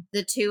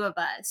 the two of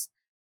us,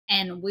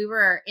 and we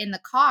were in the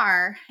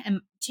car,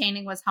 and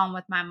Channing was home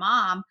with my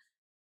mom,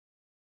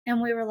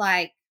 and we were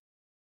like,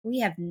 we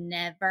have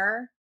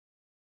never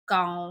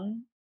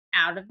gone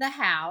out of the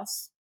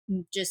house,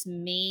 just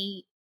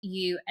me,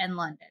 you, and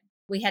London.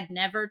 We had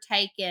never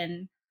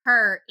taken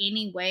her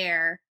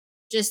anywhere,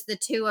 just the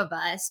two of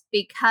us,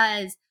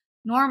 because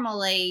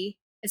normally,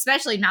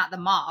 especially not the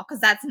mall, because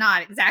that's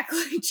not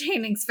exactly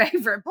Channing's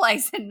favorite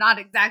place, and not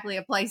exactly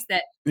a place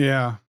that.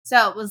 Yeah.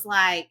 So it was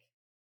like,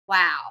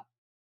 wow,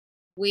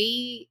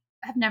 we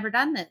have never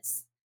done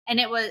this. And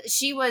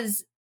she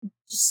was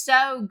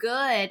so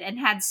good and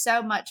had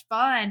so much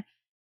fun,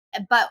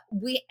 but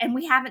we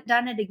haven't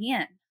done it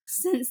again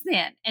since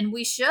then. And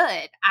we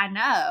should, I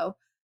know,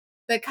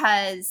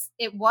 because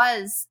it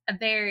was a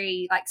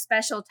very like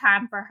special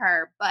time for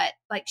her, but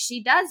like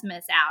she does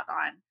miss out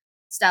on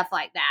stuff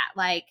like that.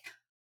 Like,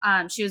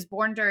 she was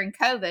born during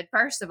COVID,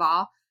 first of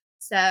all.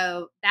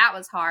 So that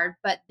was hard.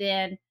 But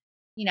then,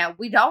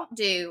 we don't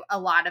do a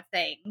lot of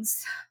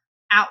things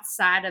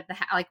outside of the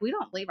house. Like, we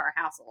don't leave our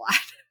house a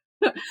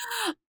lot.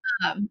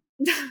 um,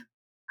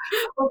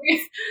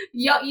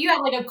 You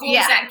have like a Yeah.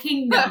 cul-de-sac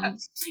kingdom.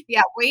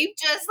 Yeah, we've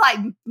just like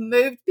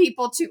moved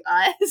people to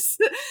us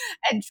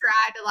and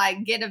tried to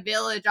like get a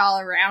village all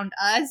around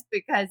us,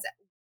 because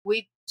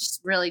we just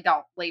really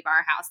don't leave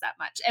our house that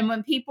much. And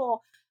when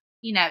people,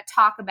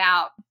 talk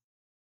about,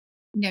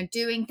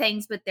 doing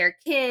things with their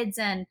kids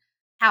and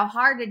how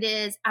hard it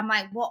is, I'm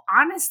like, well,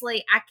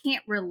 honestly, I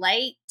can't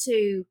relate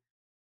to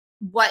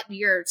what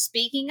you're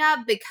speaking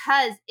of,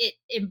 because it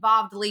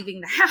involved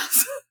leaving the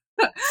house.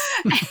 and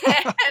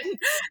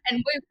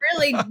we've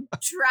really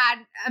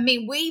tried. I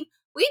mean, we've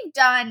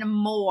done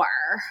more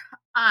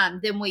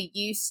than we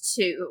used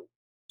to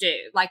do.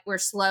 Like, we're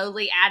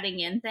slowly adding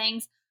in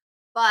things,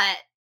 but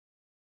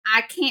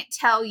I can't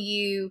tell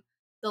you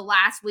the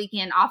last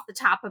weekend off the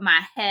top of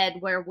my head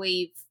where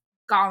we've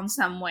gone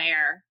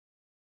somewhere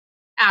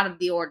out of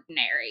the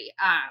ordinary.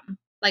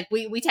 Like,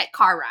 we take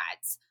car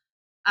rides,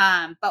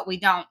 but we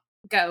don't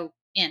go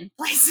in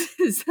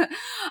places.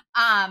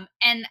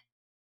 And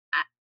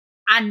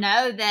I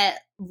know that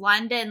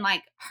London,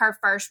 like, her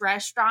first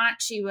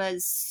restaurant, she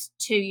was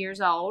 2 years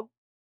old.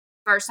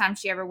 First time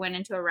she ever went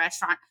into a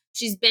restaurant.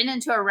 She's been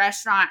into a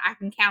restaurant, I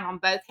can count on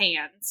both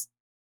hands,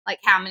 like,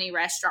 how many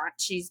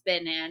restaurants she's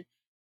been in.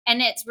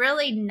 And it's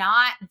really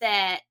not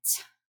that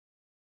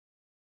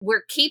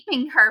we're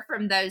keeping her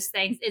from those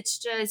things. It's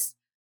just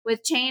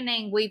with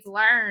Channing, we've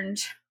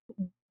learned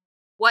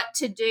what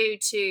to do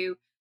to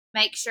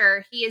make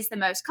sure he is the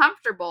most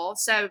comfortable.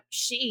 So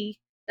she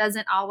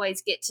doesn't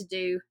always get to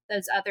do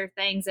those other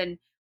things. And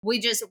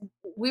we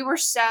were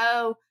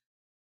so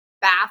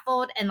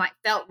baffled and, like,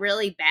 felt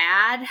really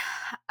bad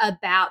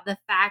about the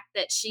fact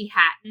that she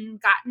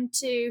hadn't gotten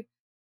to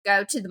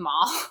go to the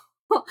mall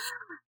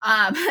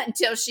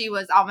until she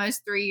was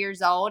almost 3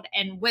 years old,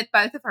 and with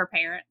both of her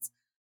parents,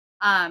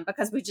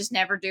 because we just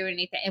never do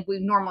anything. And we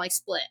normally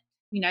split,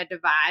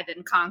 divide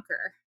and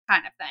conquer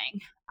kind of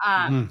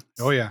thing.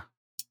 Oh yeah.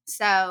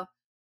 So,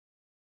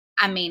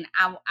 I mean,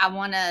 I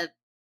want to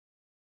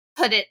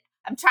put it,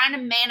 I'm trying to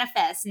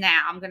manifest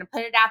now. I'm going to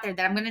put it out there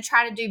that I'm going to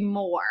try to do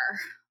more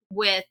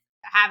with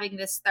having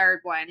this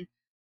third one,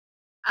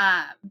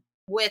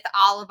 with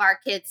all of our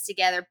kids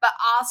together, but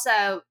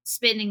also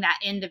spending that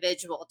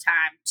individual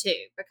time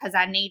too, because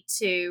I need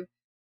to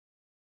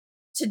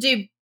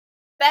do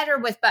better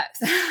with both.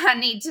 I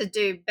need to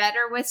do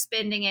better with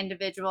spending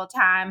individual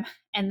time,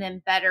 and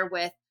then better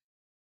with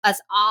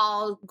us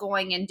all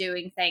going and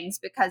doing things,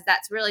 because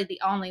that's really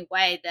the only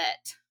way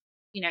that,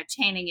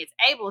 Channing is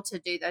able to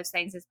do those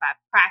things, is by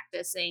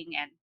practicing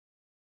and,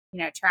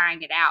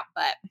 trying it out.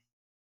 But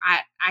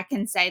I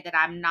can say that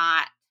I'm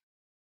not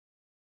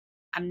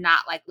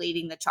like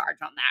leading the charge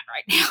on that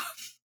right now.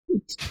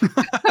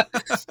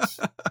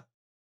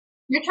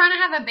 You're trying to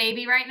have a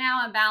baby right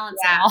now and balance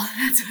it all.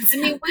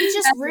 We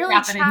just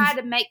really try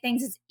to make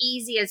things as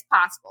easy as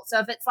possible. So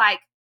if it's like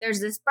there's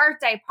this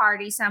birthday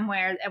party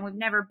somewhere and we've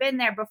never been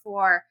there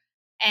before,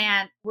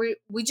 and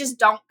we just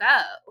don't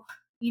go,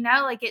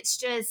 like, it's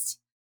just,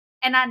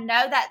 and I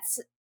know that's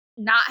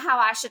not how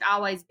I should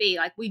always be.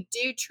 Like, we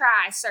do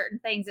try certain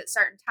things at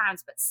certain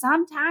times, but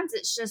sometimes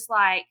it's just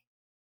like,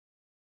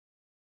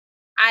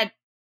 I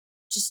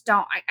just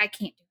don't, I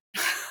can't do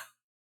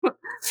it.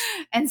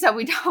 And so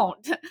we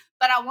don't,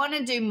 but I want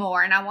to do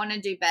more and I want to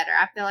do better.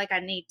 I feel like I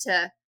need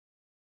to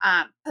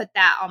put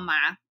that on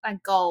my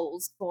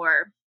goals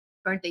for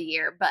the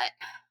year, but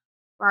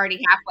we're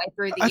already halfway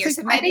through the year.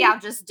 So maybe I'll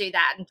just do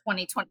that in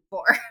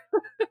 2024.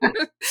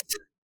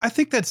 I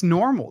think that's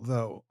normal,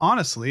 though,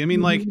 honestly. I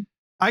mean, like,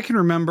 I can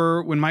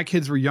remember when my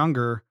kids were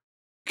younger,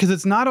 because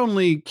it's not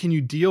only can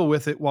you deal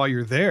with it while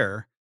you're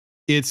there,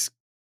 it's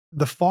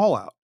the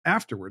fallout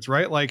afterwards,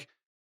 right? Like,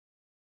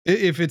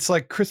 if it's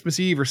like Christmas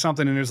Eve or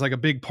something and there's like a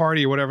big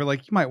party or whatever,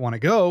 like, you might want to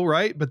go,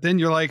 right? But then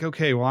you're like,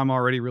 okay, well, I'm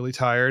already really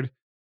tired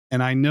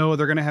and I know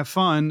they're going to have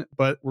fun,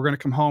 but we're going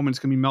to come home and it's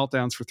going to be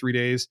meltdowns for 3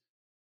 days.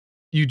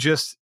 You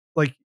just,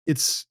 like,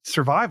 it's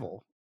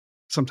survival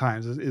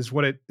sometimes is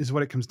what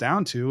it comes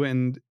down to.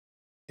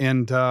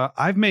 And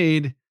I've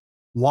made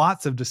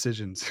lots of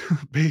decisions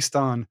based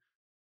on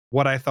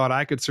what I thought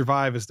I could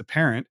survive as the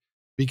parent,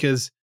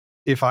 because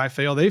if I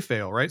fail, they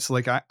fail, right? So,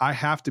 like, I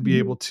have to be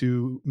able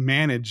to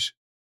manage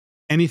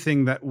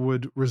anything that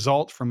would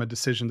result from a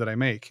decision that I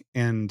make.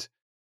 And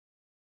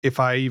if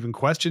I even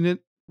questioned it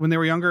when they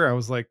were younger, I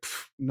was like,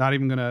 not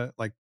even gonna,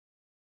 like,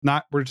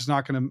 we're just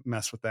not gonna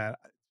mess with that.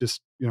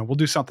 Just, we'll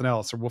do something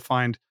else, or we'll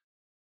find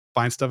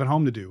stuff at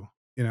home to do,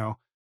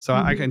 So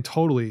I can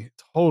totally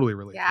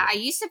relate. Yeah. I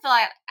used to feel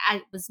like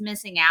I was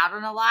missing out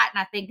on a lot.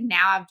 And I think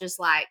now I've just,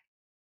 like,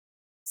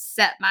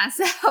 set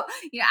myself,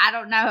 I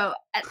don't know.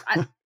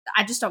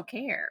 I just don't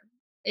care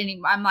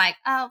anymore. I'm like,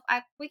 oh,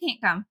 we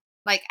can't come.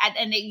 Like,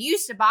 and it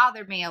used to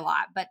bother me a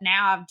lot, but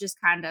now I've just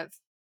kind of,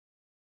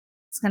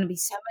 it's going to be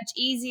so much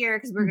easier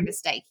because we're going to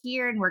stay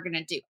here and we're going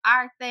to do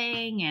our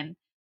thing.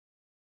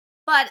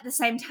 But at the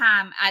same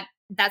time,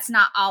 that's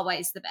not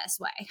always the best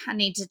way. I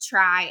need to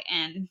try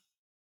and,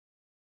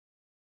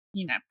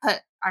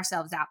 put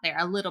ourselves out there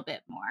a little bit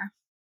more.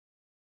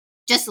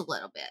 Just a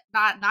little bit,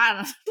 not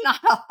a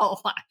whole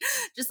lot,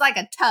 just like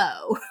a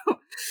toe,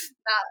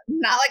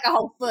 not like a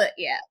whole foot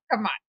yet.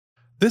 Come on.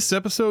 This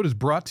episode is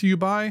brought to you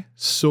by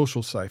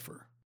Social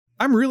Cipher.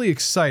 I'm really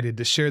excited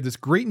to share this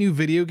great new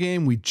video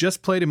game we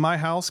just played in my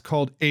house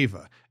called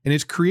Ava, and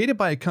it's created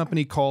by a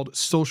company called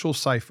Social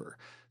Cipher.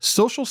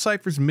 Social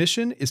Cipher's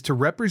mission is to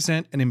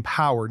represent and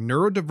empower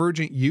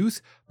neurodivergent youth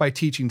by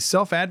teaching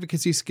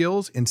self-advocacy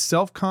skills and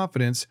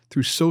self-confidence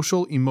through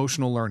social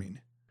emotional learning.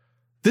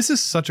 This is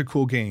such a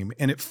cool game,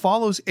 and it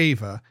follows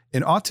Ava,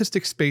 an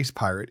autistic space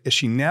pirate, as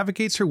she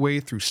navigates her way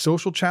through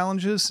social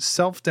challenges,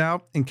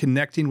 self-doubt, and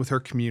connecting with her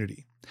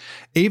community.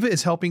 Ava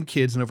is helping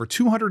kids in over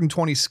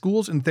 220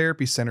 schools and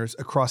therapy centers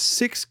across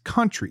 6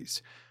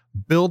 countries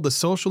build the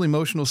social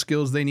emotional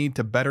skills they need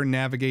to better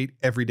navigate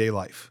everyday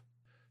life.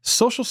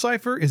 Social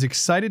Cipher is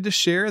excited to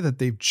share that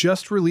they've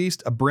just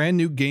released a brand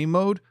new game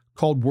mode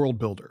called World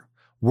Builder.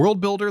 World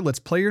Builder lets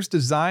players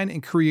design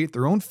and create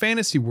their own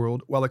fantasy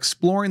world while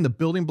exploring the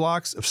building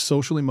blocks of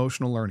social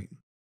emotional learning.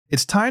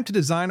 It's time to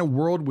design a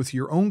world with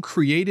your own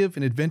creative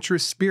and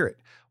adventurous spirit,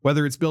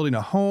 whether it's building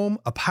a home,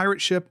 a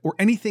pirate ship, or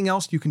anything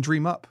else you can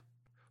dream up.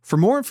 For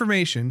more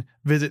information,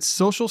 visit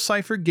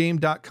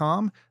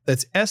socialciphergame.com.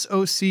 That's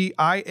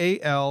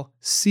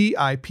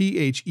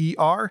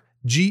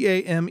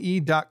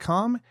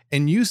socialciphergame.com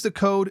and use the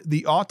code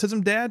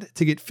TheAutismDad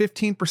to get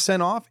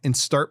 15% off and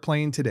start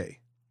playing today.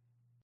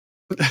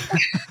 It's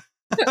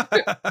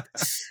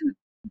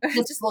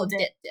just a little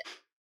dip.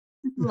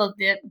 A little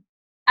dip.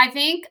 I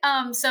think,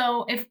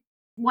 so if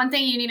one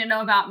thing you need to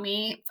know about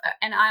me,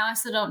 and I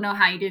also don't know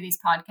how you do these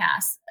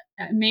podcasts,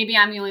 maybe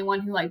I'm the only one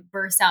who like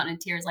bursts out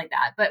into tears like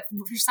that. But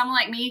for someone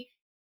like me,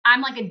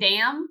 I'm like a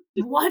dam.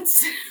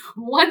 Once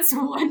one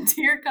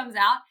tear comes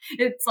out,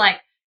 it's like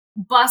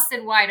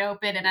busted wide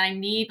open, and I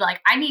need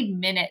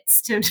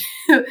minutes to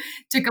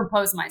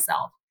compose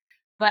myself.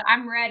 But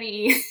I'm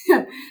ready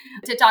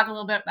to talk a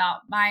little bit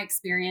about my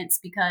experience,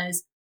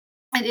 because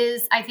it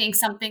is, I think,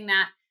 something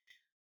that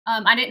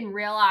I didn't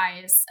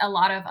realize a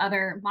lot of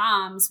other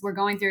moms were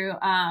going through.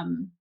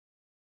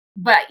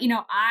 But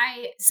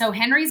so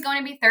Henry's going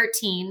to be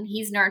 13.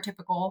 He's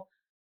neurotypical.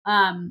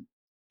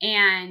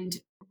 And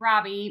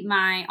Robbie,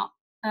 my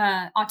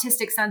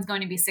autistic son's going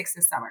to be 6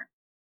 this summer.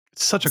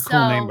 It's such a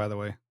cool name, by the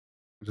way.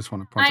 I just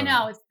want to point that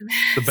out. I know, it's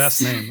the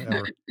best name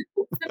ever.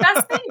 The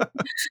best name.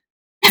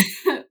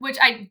 Which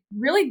I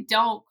really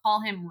don't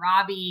call him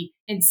Robbie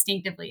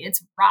instinctively.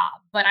 It's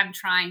Rob, but I'm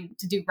trying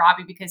to do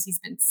Robbie because he's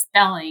been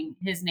spelling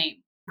his name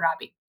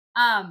Robbie.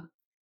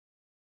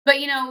 But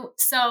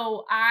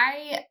so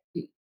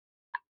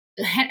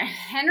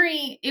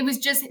Henry, it was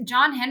just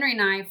John Henry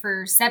and I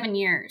for 7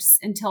 years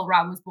until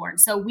Rob was born.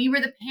 So we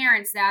were the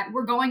parents that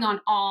were going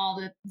on all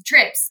the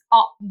trips.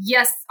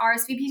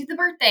 RSVP to the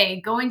birthday,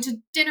 going to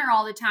dinner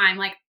all the time,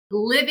 like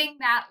living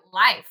that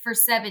life for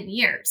 7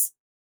 years.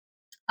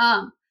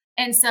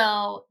 And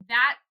so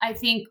that, I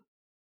think,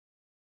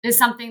 is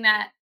something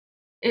that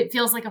it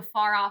feels like a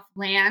far off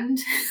land.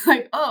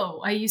 Like,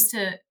 oh, I used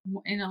to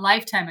in a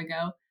lifetime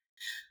ago.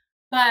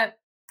 But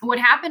what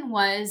happened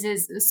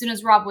is as soon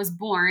as Rob was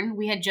born,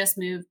 we had just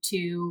moved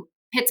to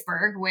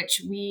Pittsburgh,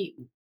 which we,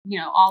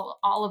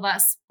 all of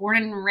us born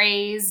and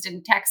raised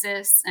in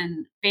Texas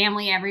and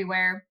family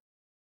everywhere.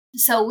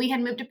 So we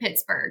had moved to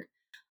Pittsburgh.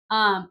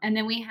 And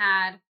then we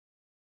had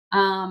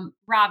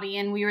Robbie,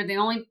 and we were the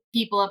only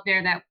people up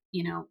there that,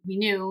 we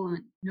knew,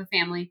 no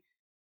family.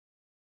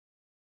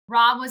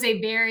 Rob was a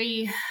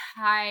very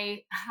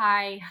high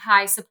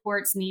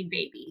supports need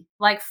baby.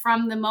 Like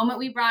from the moment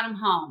we brought him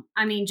home,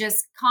 I mean,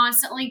 just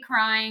constantly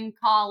crying,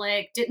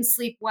 colic, didn't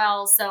sleep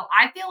well. So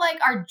I feel like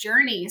our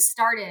journey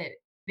started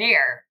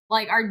there,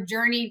 like our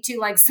journey to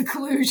like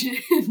seclusion.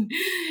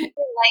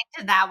 Relate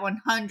to that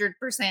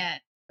 100%,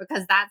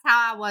 because that's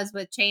how I was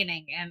with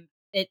Channing, and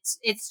it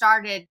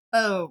started,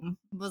 boom,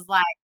 was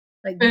like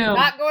boom.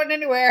 Not going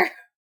anywhere.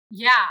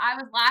 Yeah, I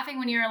was laughing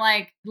when you were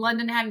like,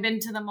 London hadn't been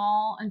to the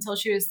mall until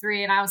she was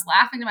 3. And I was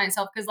laughing to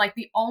myself because like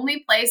the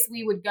only place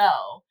we would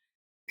go,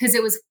 because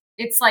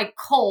it's like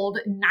cold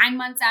 9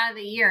 months out of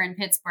the year in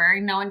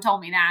Pittsburgh. No one told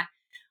me that.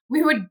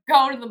 We would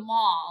go to the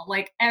mall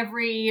like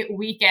every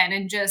weekend,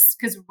 and just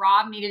because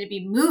Rob needed to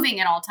be moving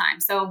at all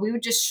times. So we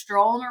would just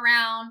stroll him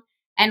around,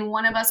 and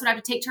one of us would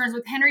have to take turns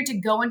with Henry to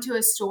go into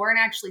a store and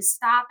actually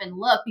stop and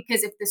look,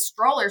 because if the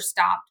stroller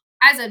stopped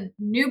as a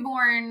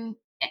newborn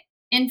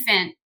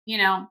infant,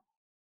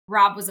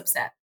 Rob was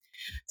upset.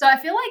 So I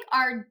feel like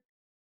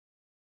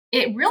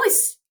it really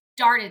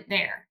started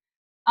there.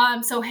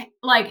 So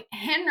like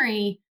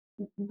Henry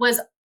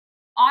was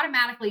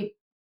automatically,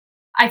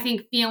 I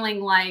think,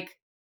 feeling like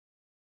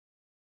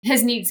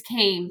his needs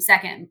came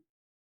second,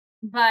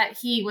 but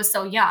he was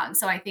so young.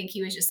 So I think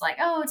he was just like,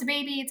 oh, it's a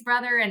baby, it's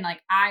brother. And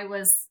like, I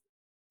was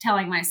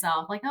telling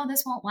myself like, oh,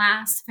 this won't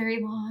last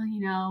very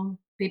long,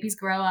 babies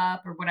grow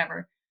up or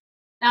whatever.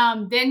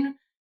 Then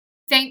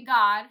thank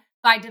God,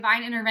 by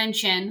divine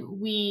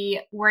intervention,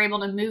 we were able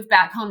to move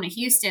back home to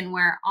Houston,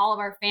 where all of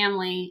our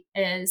family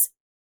is.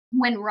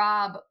 When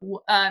Rob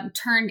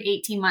turned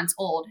 18 months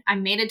old, I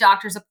made a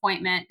doctor's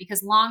appointment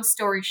because, long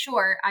story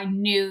short, I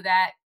knew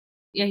that,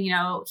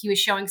 he was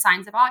showing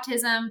signs of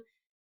autism,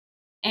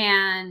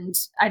 and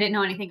I didn't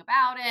know anything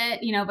about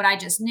it, but I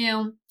just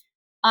knew.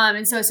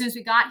 And so as soon as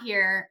we got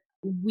here,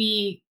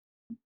 we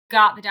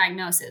got the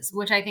diagnosis,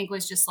 which I think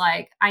was just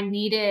like, I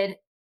needed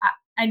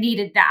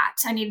that.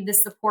 I needed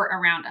this support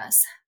around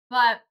us.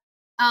 But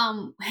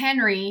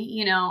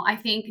Henry, I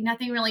think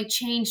nothing really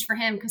changed for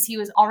him because he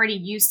was already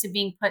used to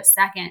being put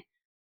second.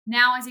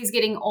 Now, as he's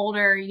getting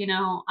older,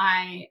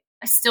 I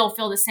still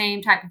feel the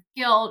same type of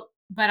guilt,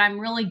 but I'm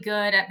really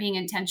good at being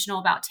intentional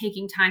about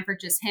taking time for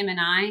just him and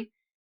I.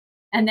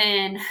 And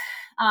then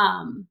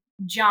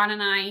John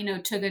and I,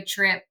 took a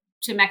trip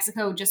to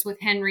Mexico just with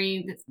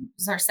Henry. This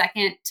was our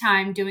second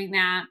time doing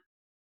that.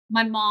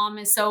 My mom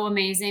is so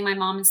amazing. My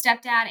mom and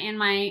stepdad and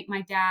my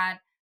dad,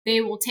 they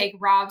will take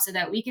Rob so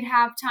that we could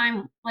have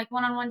time, like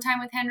one-on-one time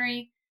with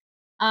Henry.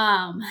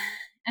 And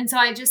so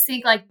I just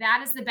think like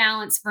that is the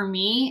balance for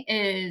me,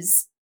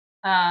 is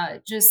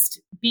just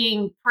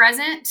being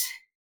present,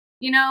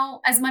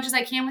 as much as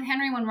I can with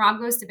Henry when Rob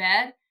goes to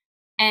bed.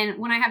 And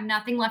when I have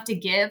nothing left to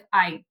give,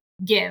 I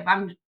give.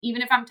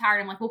 Even if I'm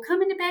tired, I'm like, well,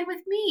 come into bed with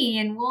me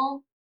and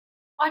we'll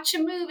watch a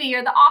movie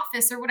or The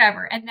Office or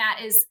whatever. And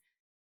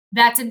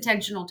that's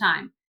intentional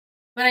time.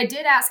 But I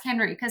did ask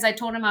Henry, because I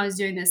told him I was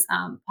doing this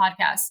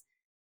podcast.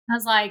 I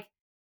was like,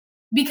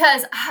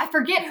 because I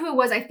forget who it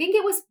was. I think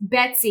it was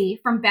Betsy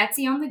from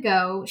Betsy on the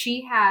Go.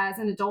 She has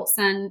an adult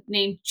son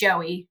named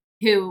Joey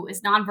who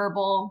is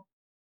nonverbal.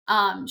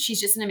 She's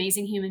just an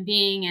amazing human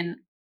being, and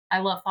I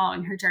love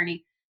following her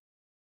journey.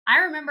 I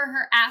remember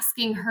her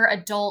asking her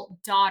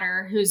adult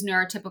daughter, who's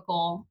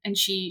neurotypical, and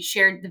she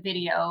shared the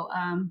video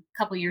a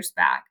couple years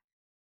back.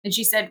 And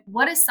she said,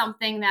 what is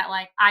something that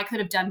like I could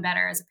have done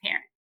better as a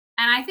parent?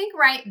 And I think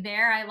right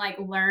there, I like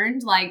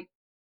learned like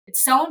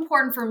it's so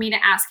important for me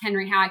to ask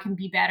Henry how I can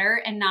be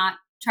better and not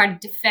try to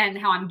defend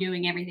how I'm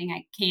doing everything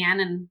I can.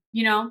 And,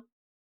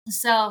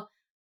 so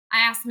I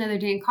asked him the other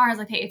day in car, I was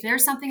like, hey, if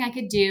there's something I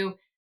could do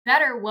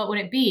better, what would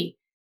it be?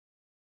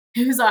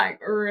 He was like,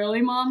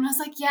 really, Mom? And I was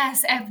like,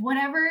 yes, if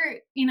whatever,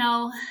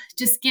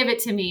 just give it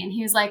to me. And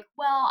he was like,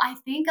 well, I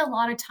think a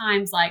lot of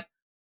times like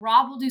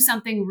Rob will do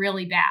something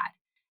really bad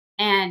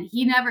and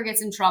he never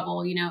gets in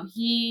trouble.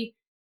 He,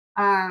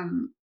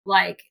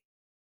 like,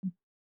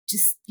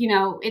 just,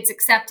 it's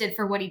accepted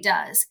for what he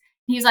does.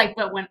 He's like,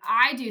 but when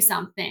I do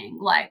something,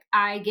 like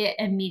I get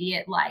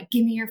immediate, like,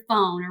 give me your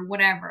phone or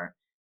whatever.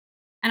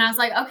 And I was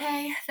like,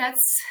 okay,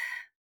 that's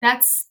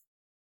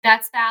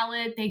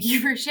valid. Thank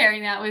you for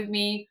sharing that with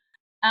me.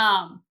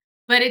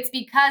 But it's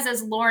because,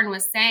 as Lauren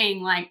was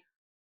saying, like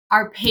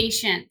our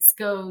patience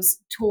goes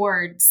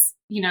towards,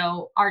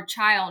 our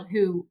child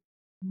who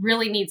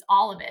really needs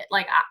all of it.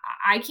 Like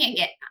I can't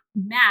get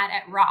mad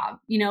at Rob,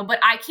 but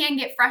I can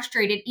get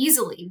frustrated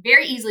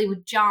very easily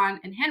with John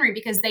and Henry,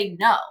 because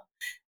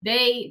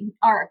they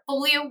are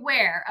fully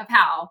aware of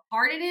how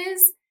hard it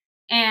is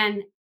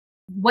and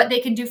what they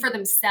can do for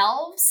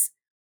themselves,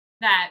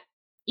 that,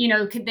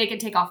 they can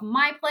take off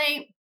my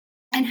plate,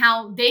 and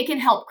how they can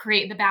help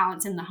create the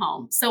balance in the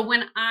home. So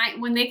when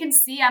they can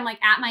see I'm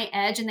like at my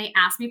edge and they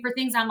ask me for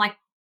things, I'm like,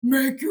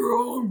 make your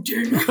own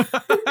dinner.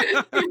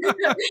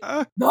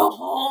 The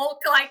Hulk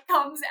like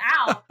comes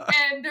out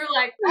and they're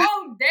like,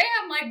 oh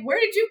damn, like where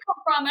did you come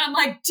from? And I'm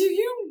like, do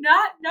you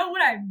not know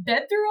what I've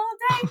been through all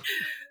day?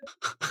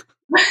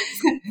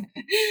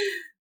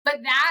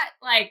 But that,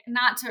 like,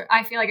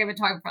 I feel like I've been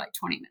talking for like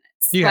 20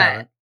 minutes. Yeah.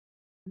 But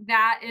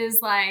that is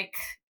like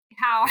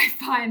how I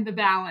find the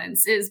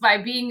balance, is by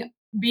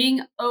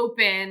being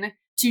open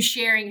to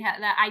sharing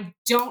that I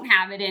don't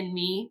have it in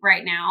me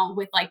right now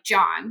with like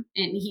John,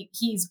 and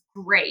he's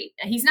great.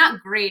 He's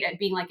not great at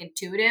being like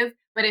intuitive,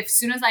 but as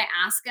soon as I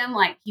ask him,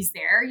 like he's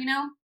there,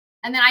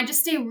 and then I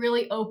just stay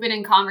really open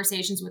in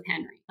conversations with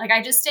Henry. Like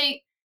I just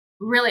stay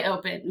really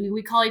open.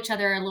 We call each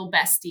other a little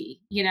bestie,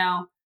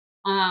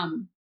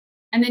 and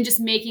then just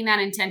making that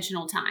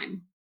intentional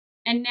time.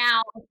 And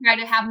now I try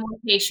to have more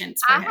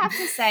patience for him. I have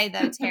to say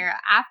though, Tara,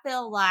 I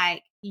feel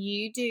like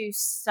you do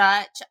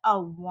such a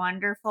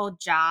wonderful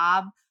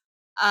job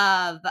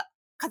of,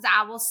 because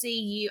I will see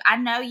you, I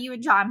know you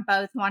and John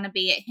both want to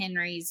be at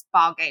Henry's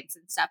ball games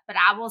and stuff, but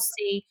I will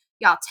see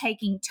y'all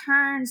taking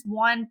turns,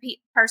 one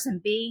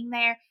person being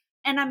there.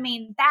 And I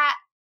mean, that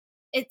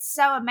it's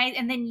so amazing.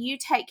 And then you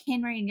take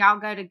Henry and y'all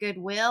go to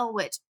Goodwill,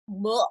 which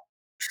look.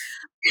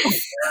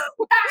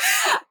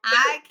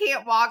 I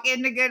can't walk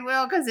into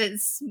Goodwill because it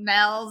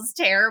smells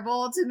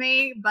terrible to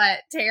me, but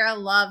Tara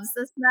loves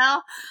the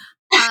smell.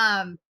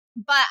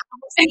 But I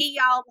will see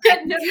y'all. Like,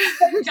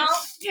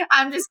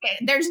 I'm just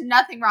kidding. There's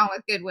nothing wrong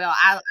with Goodwill.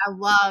 I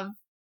love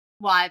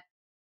what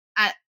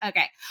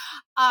okay.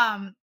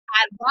 I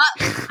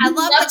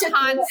love the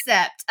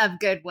concept of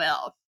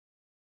Goodwill.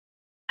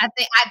 I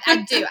think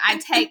I do. I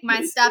take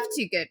my stuff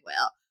to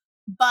Goodwill,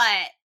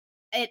 but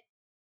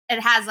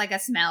it has like a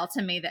smell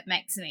to me that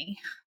makes me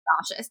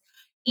nauseous.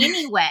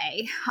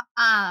 Anyway,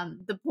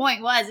 the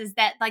point is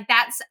that like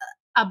that's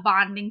a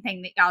bonding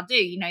thing that y'all do.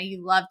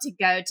 You love to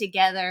go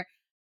together.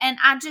 And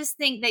I just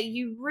think that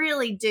you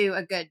really do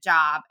a good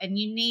job, and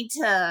you need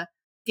to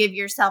give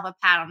yourself a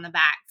pat on the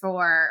back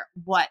for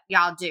what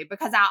y'all do,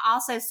 because I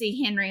also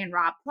see Henry and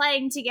Rob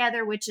playing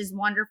together, which is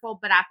wonderful.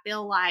 But I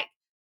feel like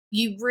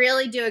you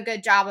really do a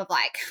good job of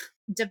like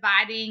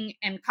dividing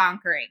and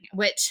conquering,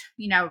 which,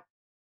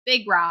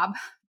 Big Rob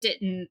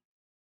couldn't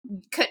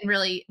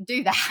really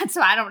do that.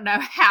 So I don't know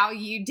how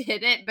you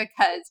did it,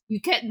 because you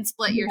couldn't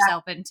split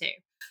yourself in two.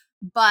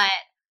 But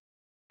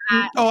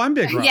I'm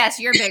Big Rob.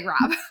 Yes, you're Big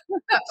Rob.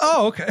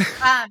 Oh, okay.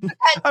 I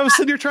was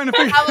sitting here trying to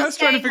figure. I was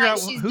trying to figure out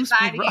she's who's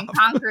dividing Big Rob. and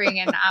conquering,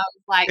 and I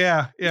was like,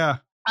 yeah.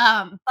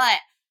 But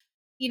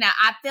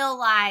I feel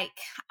like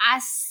I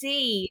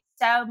see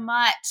so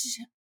much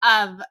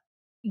of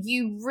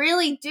you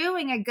really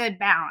doing a good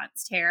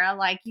balance, Tara.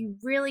 Like, you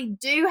really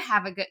do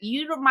have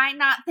you might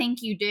not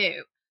think you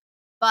do,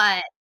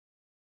 but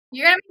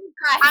You're gonna make me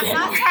cry. I'm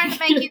not trying to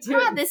make you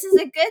cry. This is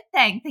a good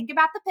thing. Think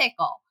about the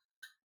pickle.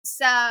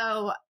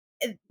 So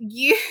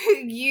you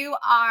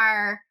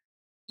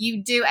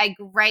do a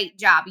great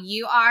job.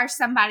 You are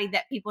somebody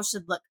that people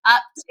should look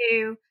up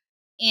to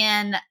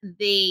in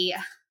the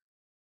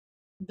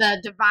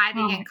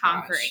dividing and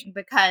conquering,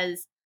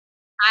 because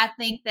I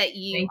think that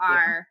you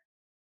are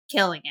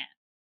killing it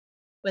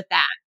with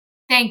that.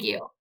 Thank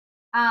you.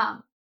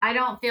 I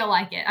don't feel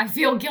like it. I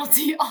feel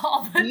guilty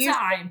all the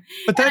time.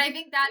 But and I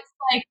think that's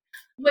like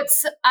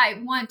what's I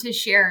want to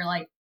share.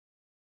 Like,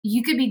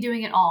 you could be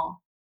doing it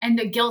all and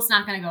the guilt's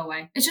not going to go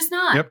away. It's just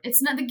not. Yep.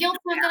 It's not, the guilt's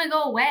not going to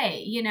go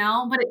away,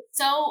 but it's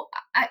so,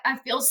 I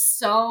feel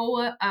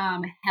so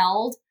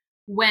held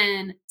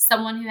when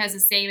someone who has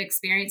the same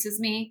experience as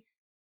me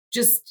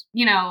just,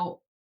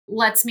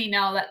 lets me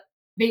know that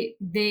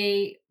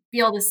they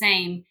feel the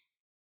same.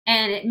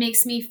 And it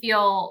makes me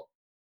feel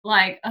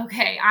like,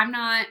 okay, I'm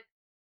not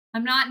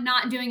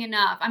doing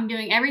enough. I'm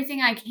doing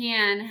everything I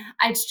can.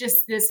 It's just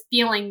this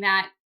feeling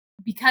that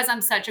because I'm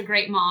such a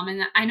great mom,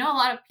 and I know a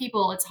lot of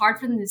people, it's hard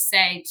for them to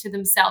say to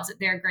themselves that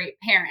they're a great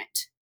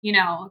parent,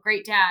 a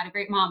great dad, a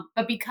great mom.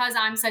 But because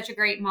I'm such a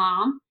great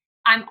mom,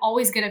 I'm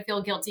always going to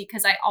feel guilty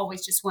because I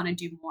always just want to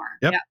do more.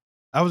 Yep.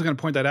 I was going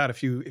to point that out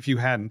if you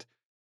hadn't.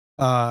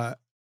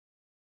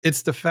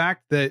 It's the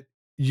fact that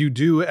you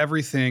do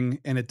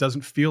everything and it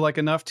doesn't feel like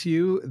enough to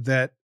you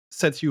that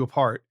sets you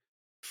apart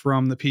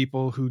from the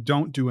people who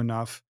don't do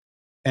enough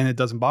and it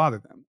doesn't bother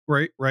them.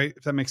 Right?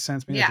 If that makes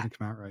sense. Maybe that didn't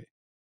come out right.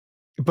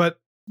 But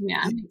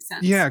yeah, it makes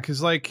sense. Yeah,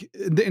 because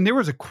and there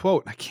was a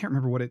quote, I can't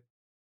remember what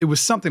it was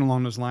something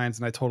along those lines,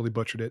 and I totally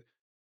butchered it.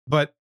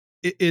 But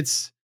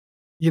it's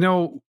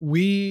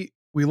we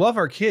love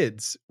our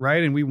kids,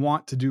 right? And we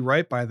want to do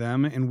right by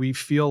them, and we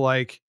feel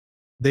like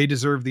they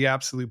deserve the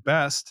absolute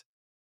best.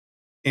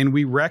 And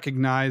we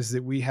recognize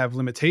that we have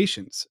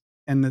limitations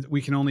and that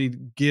we can only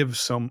give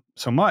so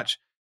much,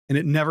 and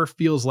it never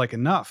feels like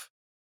enough.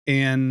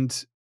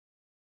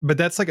 But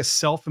that's like a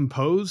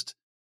self-imposed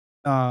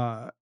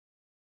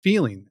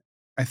feeling,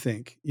 I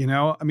think.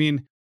 I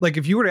mean, like,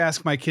 if you were to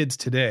ask my kids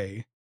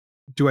today,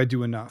 do I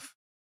do enough?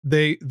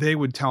 They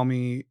would tell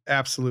me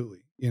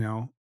absolutely,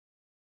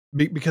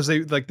 because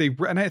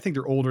and I think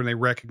they're older and they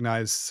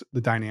recognize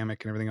the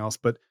dynamic and everything else,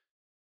 but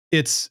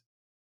it's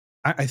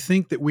I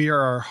think that we are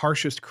our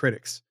harshest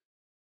critics,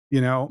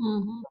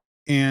 Mhm.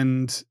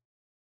 and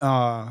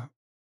uh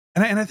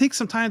and I think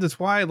sometimes it's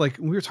why, like,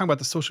 we were talking about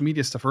the social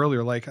media stuff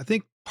earlier, like, I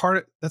think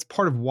that's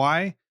part of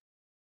why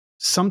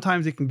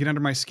sometimes it can get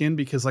under my skin,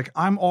 because, like,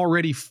 I'm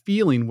already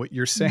feeling what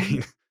you're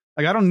saying.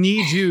 Like, I don't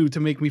need you to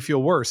make me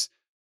feel worse.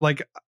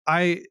 Like,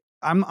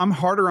 I'm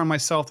harder on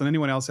myself than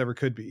anyone else ever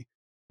could be,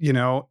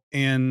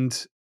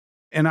 and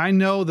I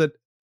know that,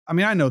 I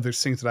mean, I know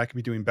there's things that I could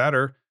be doing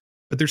better,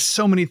 but there's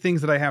so many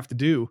things that I have to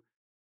do.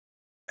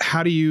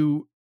 How do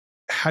you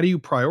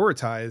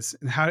prioritize,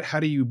 and how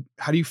do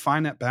you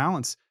find that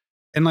balance?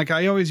 And, like,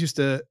 I always used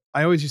to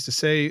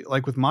say,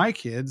 like, with my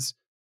kids,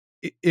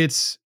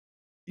 it's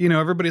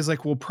everybody's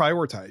like, "Well,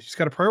 prioritize. You just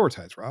got to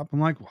prioritize, Rob."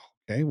 I'm like, "Well,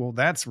 okay, well,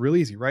 that's real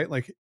easy, right?"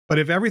 Like, but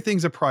if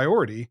everything's a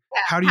priority,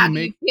 how do you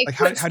make, pick like,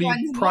 which how do you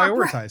one's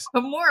prioritize?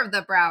 more of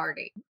the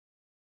priority?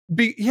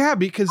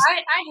 Because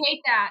I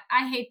hate that.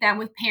 I hate that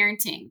with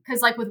parenting.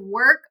 Because, like, with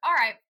work, all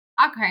right,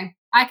 okay,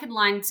 I can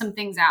line some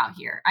things out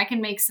here. I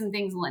can make some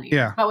things linear.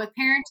 Yeah. But with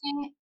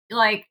parenting,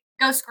 like,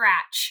 go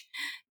scratch.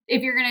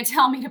 If you're going to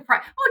tell me to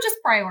just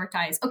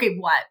prioritize. Okay,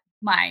 what?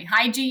 My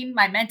hygiene,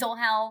 my mental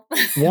health,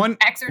 one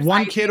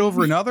exercise. kid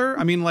over another.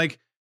 I mean, like,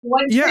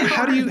 One yeah. kid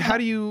How over do you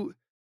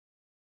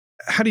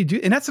another. do?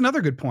 And that's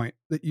another good point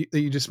that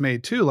you just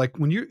made too. Like,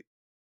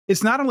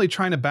 it's not only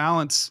trying to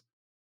balance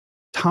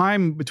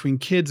time between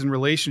kids and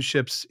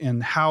relationships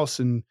and house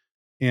and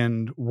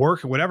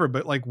work and whatever,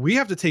 but, like, we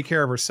have to take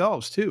care of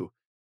ourselves too.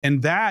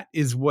 And that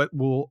is what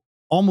will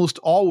almost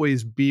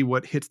always be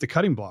what hits the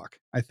cutting block,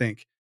 I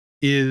think,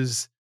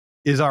 is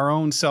our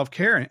own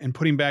self-care and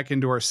putting back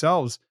into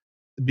ourselves,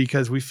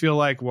 because we feel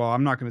like, well,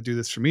 I'm not going to do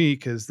this for me,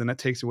 because then that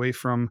takes away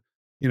from,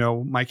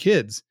 my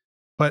kids.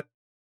 But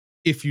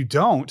if you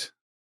don't,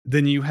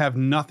 then you have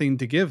nothing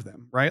to give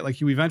them, right? Like,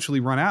 you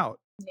eventually run out.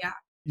 Yeah.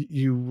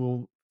 You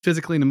will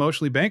physically and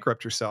emotionally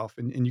bankrupt yourself,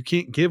 and you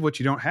can't give what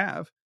you don't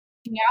have,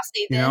 Can y'all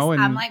see this? I'm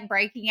and like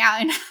breaking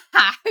out in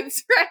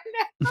hives right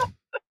now.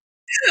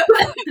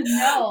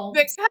 No.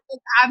 Because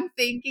I'm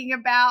thinking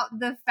about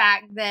the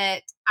fact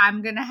that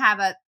I'm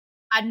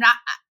not,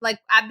 like,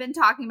 I've been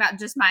talking about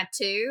just my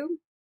two,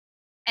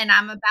 and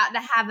I'm about to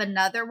have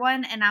another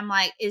one, and I'm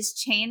like, is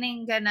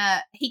Channing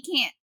he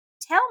can't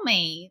tell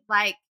me,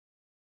 like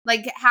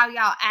how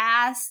y'all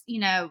asked,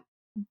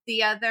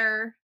 the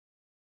other,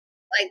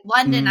 like,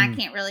 London, I Mm,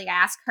 can't really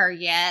ask her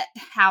yet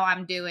how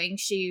I'm doing.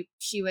 She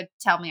would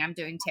tell me I'm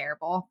doing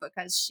terrible,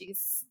 because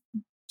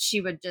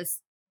she would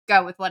just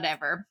go with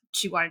whatever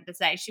she wanted to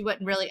say. She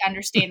wouldn't really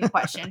understand the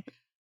question.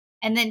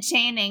 And then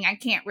Channing, I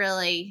can't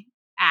really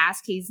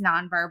ask. He's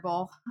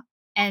nonverbal.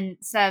 And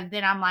so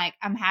then I'm like,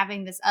 I'm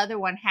having this other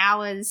one.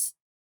 How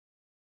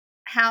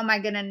am I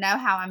going to know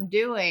how I'm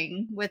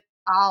doing with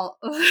all?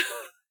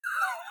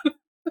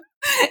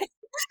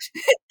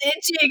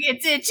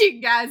 It's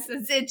itching, guys.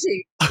 It's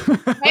itching.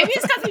 Maybe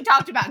it's because we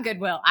talked about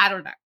Goodwill. I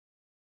don't know.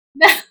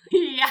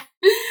 Yeah.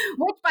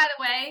 Which, by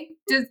the way,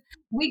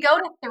 we go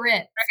to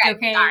thrift.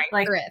 Okay. Sorry,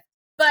 like thrift.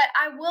 But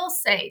I will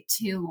say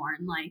too,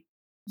 Lauren, like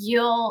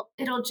you'll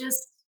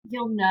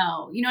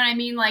know. You know what I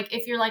mean? Like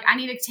if you're like, I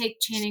need to take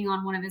Channing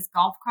on one of his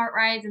golf cart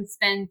rides and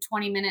spend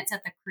 20 minutes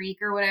at the creek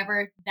or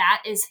whatever,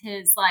 that is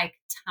his like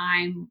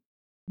time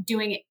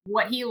doing it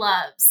what he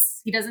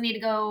loves. He doesn't need to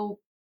go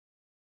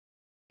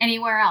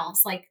anywhere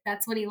else. Like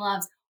that's what he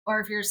loves. Or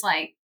if you're just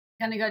like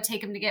gonna go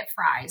take him to get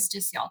fries,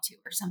 just y'all two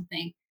or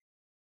something.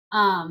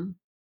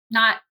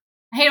 Not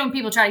I hate when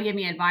people try to give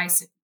me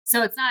advice.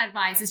 So it's not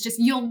advice, it's just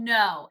you'll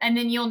know. And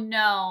then you'll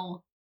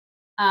know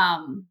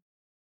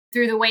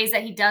through the ways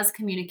that he does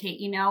communicate,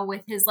 you know,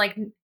 with his like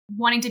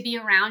wanting to be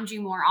around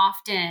you more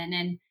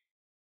often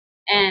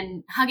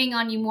and hugging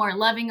on you more,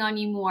 loving on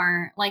you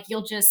more. Like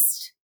you'll feel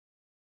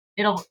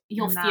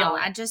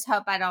it. I just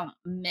hope I don't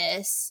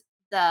miss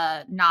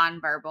the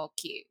nonverbal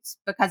cues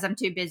because I'm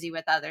too busy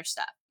with other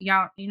stuff. You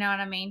know what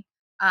I mean?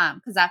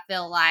 Because I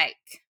feel like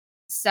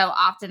so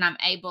often I'm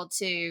able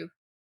to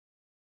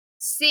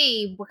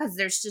see because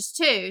there's just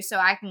two, so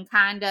I can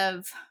kind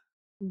of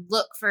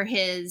look for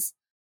his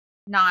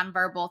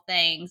nonverbal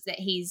things that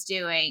he's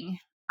doing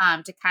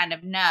to kind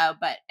of know.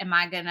 But am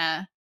I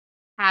gonna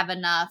have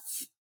enough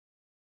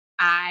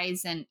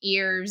eyes and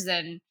ears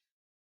and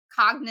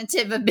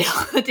cognitive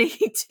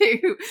ability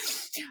to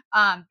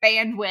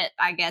bandwidth,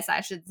 I guess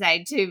I should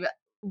say, to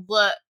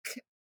look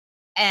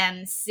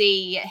and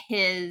see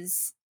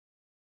his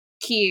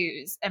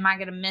cues? Am I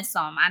going to miss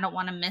them? I don't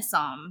want to miss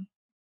them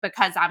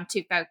because I'm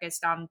too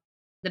focused on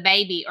the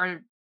baby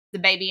or the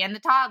baby and the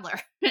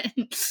toddler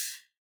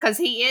because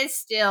he is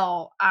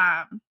still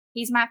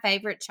he's my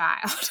favorite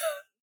child.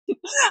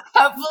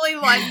 Hopefully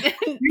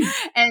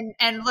London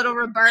and little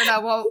Roberta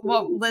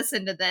won't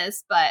listen to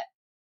this, but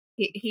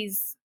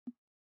he's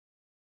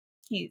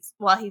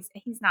not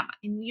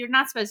you're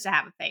not supposed to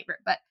have a favorite,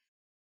 but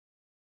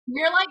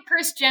you're like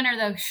Kris Jenner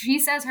though. She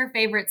says her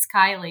favorite's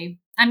Kylie.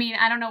 I mean,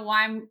 I don't know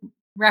why I'm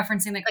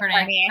referencing the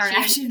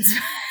Kardashians.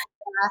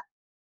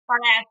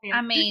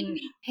 I mean,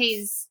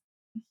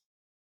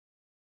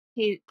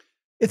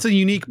 it's a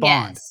unique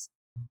bond. Yes.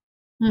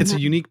 It's a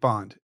unique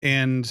bond.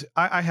 And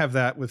I have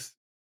that with.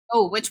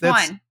 Oh, which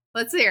one?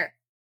 Let's hear.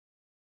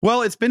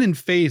 Well, it's been in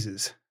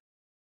phases.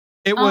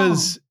 It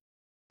was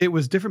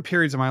different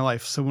periods of my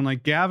life. So when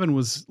like Gavin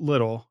was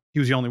little, he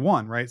was the only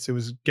one, right? So it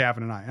was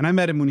Gavin and I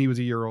met him when he was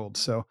a year old.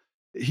 So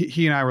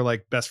he and I were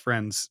like best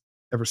friends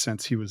ever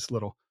since he was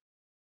little.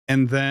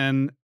 And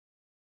then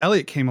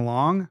Elliot came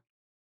along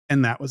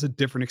and that was a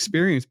different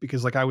experience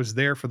because like I was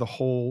there for the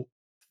whole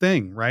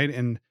thing. Right.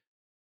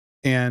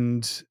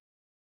 And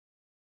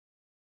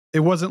it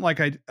wasn't like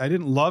I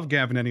didn't love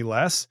Gavin any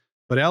less,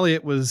 but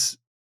it was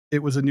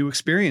a new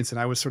experience and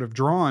I was sort of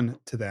drawn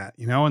to that,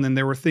 you know, and then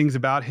there were things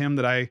about him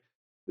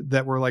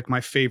that were like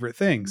my favorite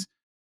things.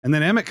 And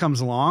then Emmett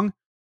comes along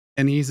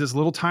and he's this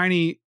I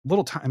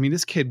mean,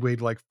 this kid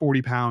weighed like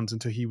 40 pounds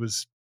until he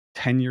was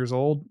 10 years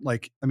old.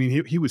 Like, I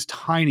mean, he was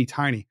tiny.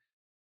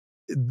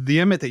 The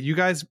Emmett that you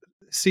guys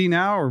see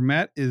now or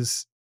met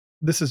this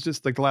is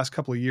just like the last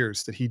couple of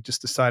years that he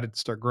just decided to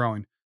start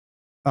growing.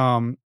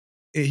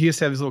 He used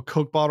to have his little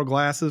Coke bottle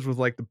glasses with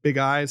like the big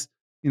eyes,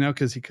 you know,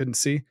 because he couldn't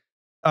see.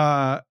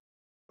 But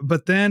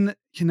then,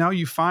 you know,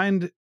 you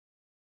find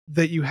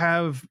that you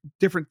have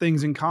different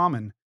things in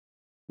common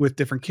with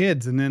different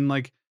kids. And then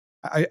like,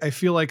 I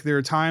feel like there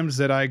are times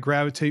that I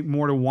gravitate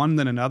more to one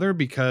than another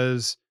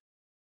because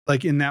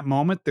like in that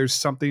moment, there's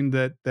something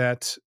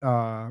that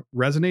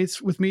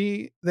resonates with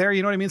me there.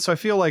 You know what I mean? So I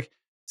feel like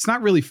it's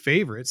not really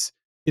favorites.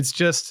 It's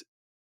just,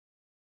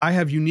 I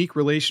have a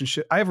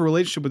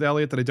relationship with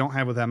Elliot that I don't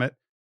have with Emmett.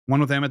 One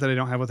with Emmett that I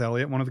don't have with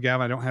Elliot. One with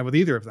Gavin I don't have with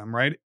either of them.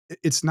 Right?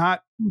 It's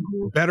not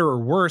better or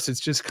worse. It's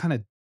just kind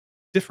of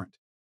different.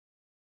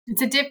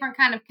 It's a different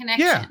kind of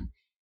connection. Yeah,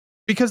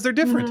 because they're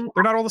different. Mm-hmm.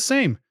 They're not all the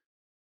same.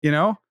 You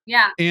know?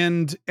 Yeah.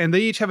 And they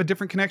each have a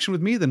different connection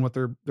with me than what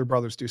their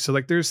brothers do. So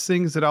like, there's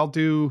things that I'll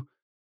do,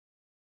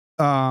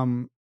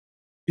 you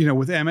know,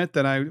 with Emmett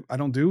that I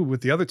don't do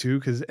with the other two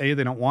because they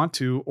don't want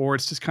to, or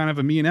it's just kind of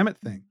a me and Emmett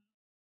thing.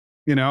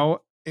 You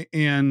know.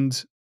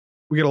 And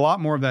we get a lot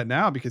more of that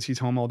now because he's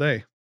home all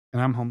day and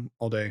I'm home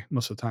all day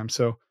most of the time.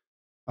 So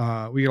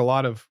we get a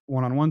lot of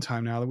one-on-one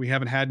time now that we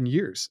haven't had in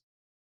years,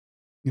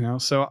 you know?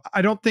 So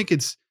I don't think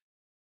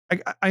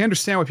I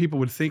understand why people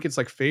would think it's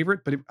like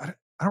favorite, but I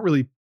don't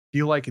really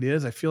feel like it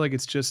is. I feel like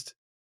it's just,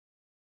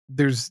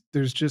 there's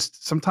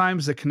just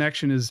sometimes the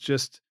connection is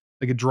just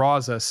like it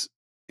draws us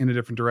in a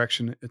different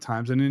direction at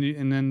times. And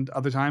then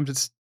other times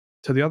it's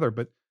to the other,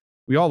 but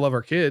we all love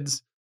our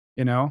kids,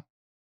 you know?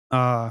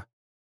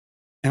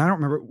 And I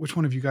don't remember which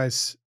one of you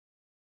guys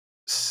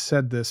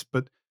said this,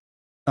 but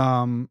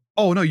oh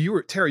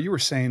no, Tara, you were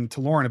saying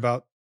to Lauren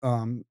about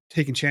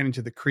taking Channing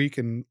to the creek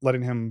and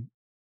letting him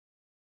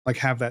like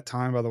have that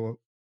time by the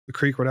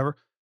creek, whatever.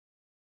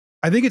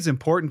 I think it's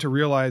important to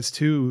realize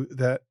too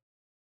that,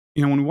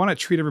 you know, when we want to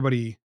treat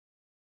everybody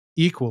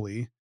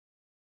equally,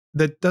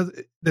 that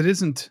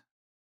isn't,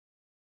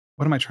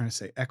 what am I trying to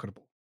say?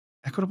 Equitable.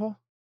 Equitable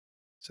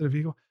instead of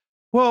equal?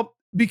 Well,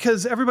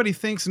 because everybody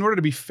thinks in order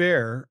to be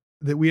fair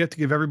that we have to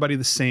give everybody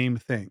the same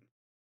thing,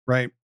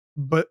 right?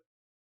 But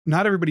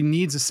not everybody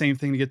needs the same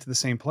thing to get to the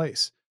same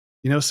place.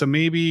 You know, so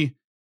maybe,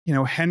 you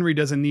know, Henry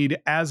doesn't need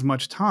as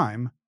much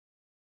time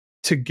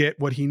to get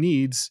what he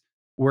needs,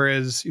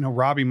 whereas, you know,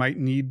 Robbie might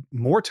need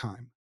more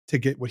time to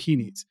get what he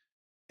needs.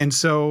 And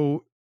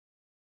so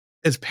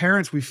as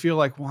parents, we feel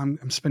like, well,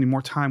 I'm spending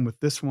more time with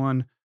this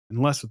one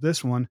and less with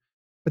this one.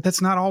 But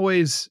that's not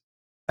always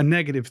a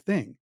negative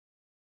thing,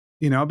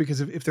 you know,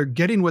 because if they're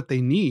getting what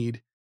they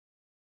need,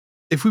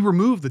 if we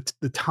remove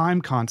the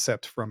time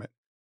concept from it,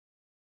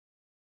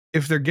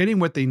 if they're getting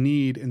what they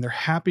need and they're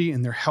happy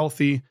and they're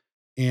healthy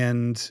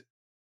and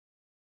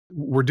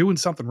we're doing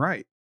something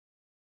right,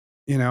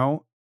 you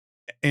know,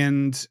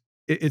 and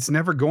it's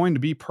never going to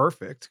be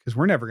perfect because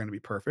we're never going to be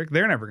perfect.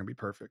 They're never going to be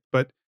perfect.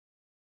 But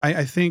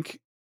I think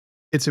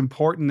it's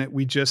important that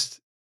we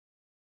just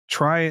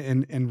try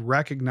and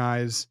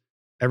recognize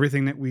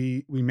everything that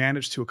we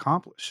manage to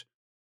accomplish,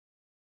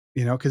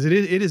 you know, because it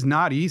is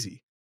not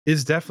easy.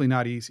 It's definitely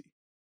not easy.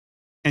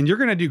 And you're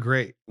going to do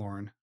great,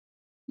 Lauren.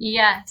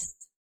 Yes.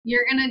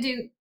 You're gonna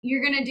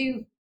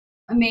do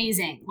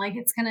amazing. Like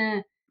it's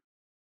gonna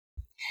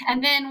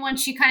and then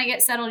once you kind of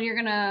get settled, you're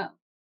gonna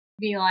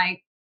be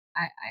like,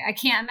 I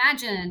can't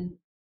imagine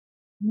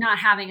not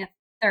having a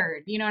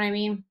third. You know what I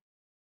mean?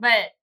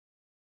 But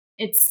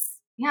it's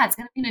gonna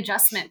be an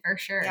adjustment for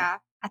sure. Yeah.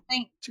 I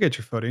think To get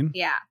your footing.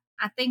 Yeah.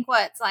 I think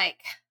what's like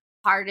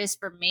hardest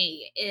for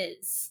me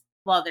is,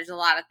 well, there's a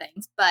lot of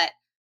things, but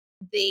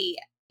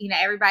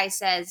everybody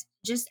says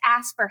just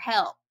ask for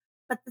help.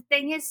 But the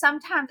thing is,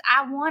 sometimes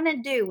I want to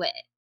do it.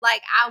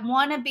 Like, I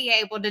want to be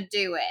able to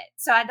do it.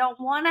 So I don't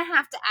want to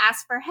have to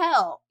ask for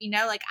help.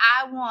 Like,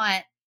 I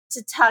want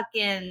to tuck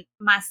in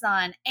my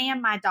son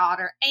and my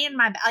daughter and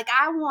like,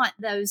 I want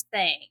those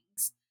things.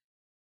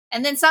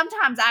 And then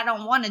sometimes I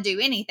don't want to do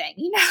anything,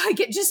 like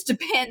it just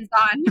depends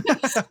on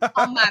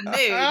my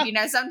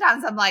mood.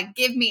 Sometimes I'm like,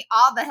 give me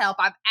all the help.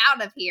 I'm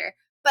out of here.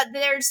 But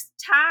there's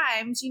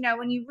times,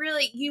 when you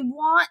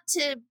want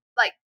to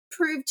like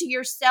prove to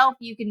yourself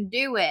you can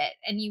do it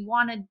and you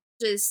want to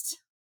just.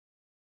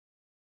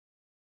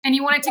 And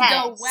you want it to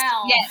go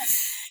well.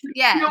 Yes.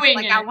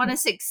 Doing I want to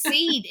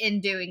succeed in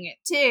doing it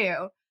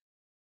too.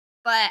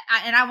 But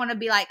I want to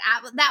be like,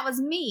 that was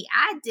me.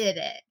 I did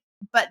it.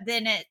 But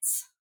then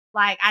it's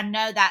like, I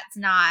know that's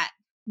not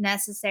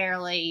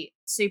necessarily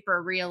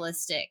super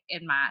realistic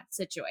in my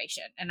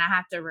situation. And I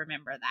have to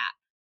remember that.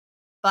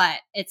 But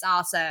it's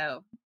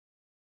also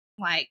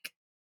like,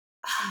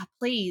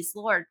 please,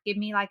 Lord, give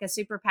me like a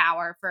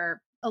superpower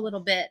for a little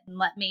bit and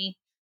let me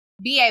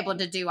be able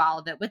to do all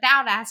of it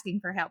without asking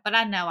for help. But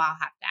I know I'll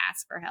have to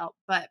ask for help,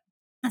 but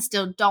I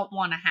still don't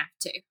want to have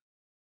to.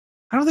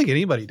 I don't think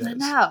anybody does.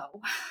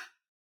 No.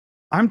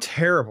 I'm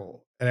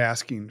terrible at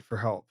asking for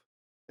help.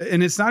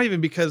 And it's not even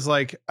because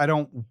like I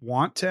don't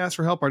want to ask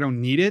for help or I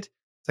don't need it.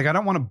 It's like I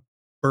don't want to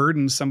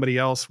burden somebody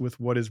else with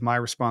what is my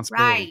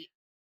responsibility. Right.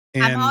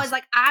 And I'm always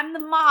like, I'm the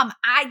mom.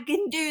 I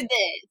can do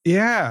this.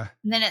 Yeah.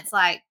 And then it's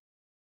like,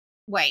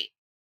 wait,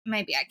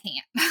 maybe I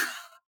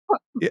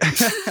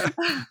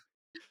Yeah.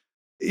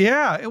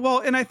 Yeah. Well,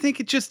 and I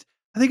think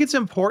it's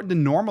important to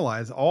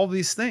normalize all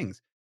these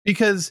things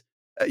because,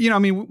 I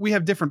mean, we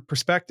have different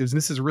perspectives. And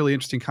this is a really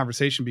interesting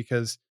conversation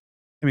because,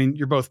 I mean,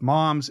 you're both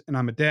moms and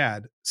I'm a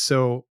dad.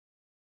 So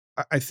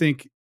I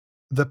think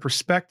the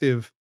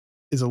perspective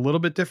is a little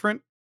bit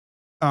different.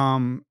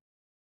 Um,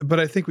 but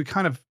I think we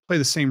kind of play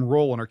the same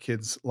role in our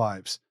kids'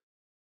 lives.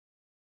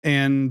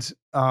 And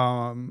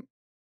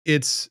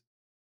it's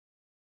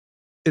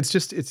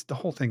the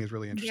whole thing is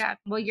really interesting. Yeah.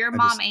 Well, you're I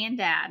mom just and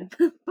dad.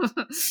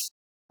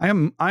 I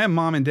am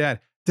mom and dad.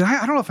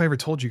 I don't know if I ever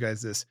told you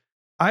guys this.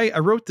 I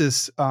wrote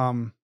this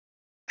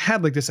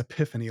had like this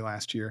epiphany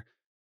last year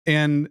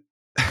and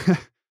I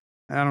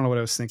don't know what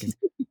I was thinking.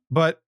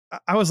 But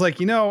I was like,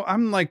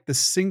 I'm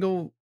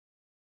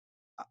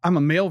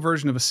a male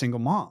version of a single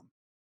mom.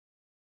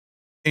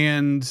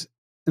 And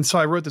so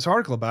I wrote this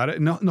article about it.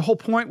 And the whole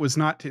point was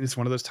it's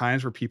one of those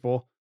times where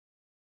people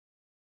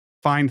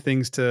find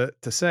things to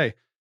say.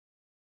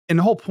 And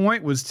the whole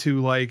point was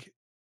to like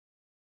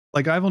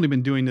I've only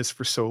been doing this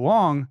for so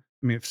long.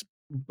 I mean, it's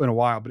been a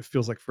while, but it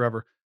feels like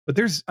forever. But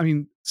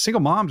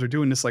single moms are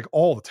doing this like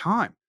all the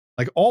time,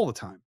 like all the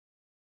time.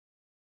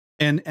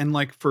 And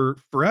like for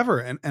forever.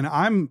 And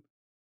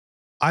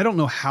I don't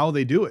know how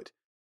they do it.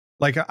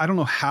 Like, I don't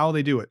know how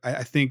they do it.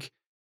 I think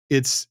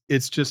it's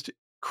just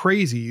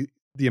crazy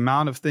the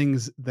amount of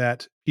things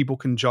that people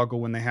can juggle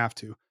when they have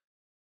to.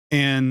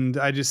 And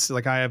I just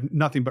like, I have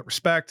nothing but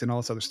respect and all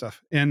this other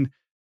stuff. And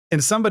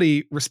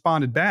somebody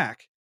responded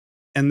back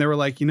and they were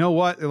like, you know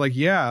what? They're like,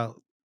 yeah,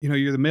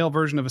 you're the male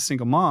version of a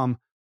single mom,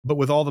 but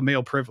with all the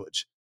male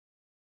privilege.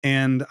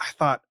 And I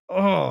thought,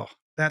 oh,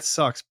 that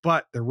sucks.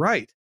 But they're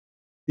right.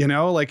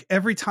 Like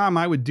every time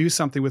I would do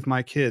something with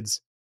my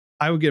kids,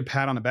 I would get a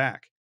pat on the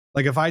back.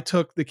 Like if I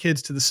took the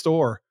kids to the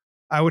store,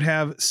 I would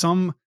have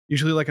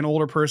usually like an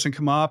older person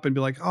come up and be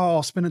like,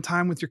 oh, spending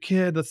time with your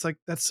kid. That's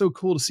so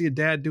cool to see a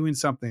dad doing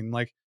something.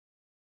 Like,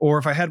 or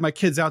if I had my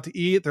kids out to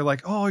eat, they're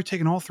like, oh, you're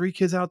taking all 3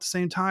 kids out at the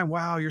same time.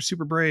 Wow, you're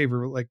super brave.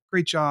 Or like,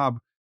 great job.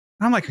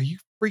 And I'm like, are you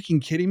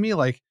freaking kidding me?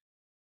 Like,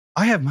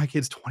 I have my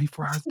kids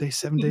 24 hours a day,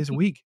 7 days a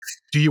week.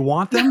 Do you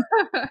want them?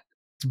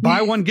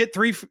 Buy one, get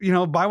 3,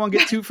 buy one,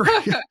 get 2 free.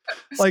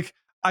 Like,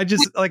 I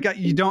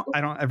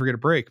don't ever get a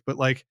break, but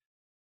like,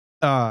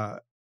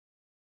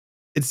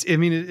 it's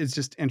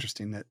just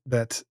interesting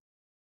that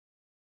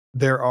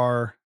there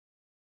are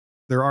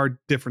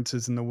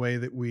differences in the way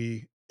that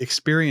we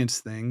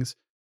experience things,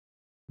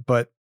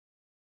 but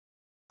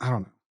I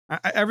don't know.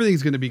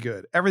 Everything's going to be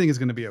good. Everything is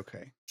going to be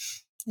okay.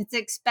 It's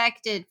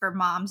expected for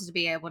moms to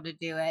be able to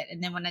do it.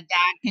 And then when a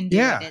dad can do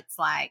Yeah. it, it's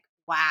like,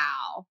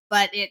 wow.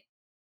 But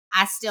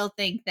I still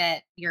think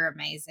that you're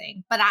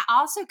amazing. But I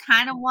also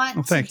kind of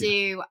want to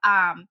do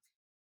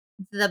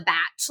The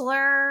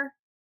Bachelor.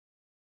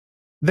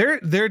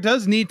 There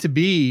does need to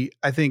be,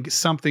 I think,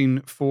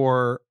 something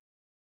for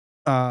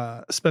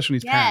special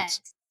needs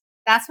parents.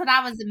 That's what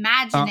I was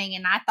imagining.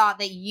 And I thought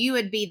that you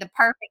would be the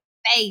perfect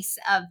face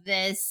of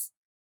this.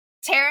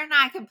 Tara and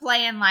I could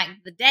plan like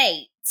the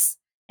dates,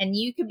 and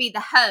you could be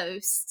the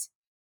host.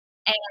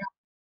 And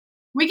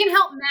we can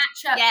help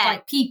match up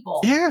like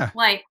people. Yeah.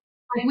 Like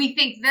we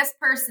think this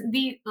person,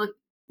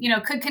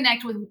 could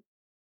connect with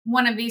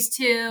one of these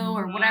two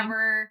or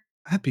whatever.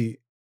 That'd be.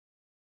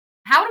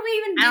 How do we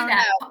even do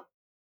that? Know.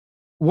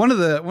 One of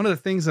the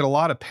things that a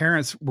lot of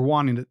parents were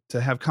wanting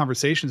to have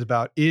conversations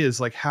about is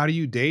like, how do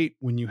you date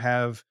when you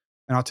have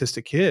an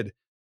autistic kid,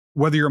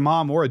 whether you're a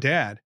mom or a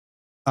dad?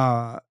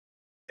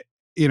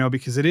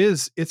 Because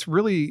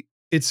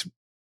it's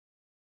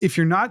if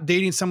you're not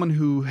dating someone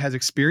who has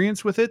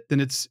experience with it, then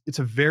it's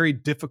a very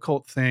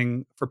difficult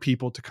thing for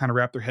people to kind of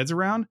wrap their heads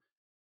around.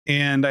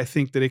 And I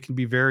think that it can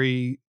be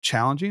very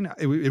challenging.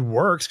 It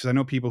works because I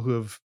know people who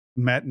have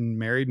met and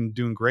married and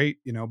doing great,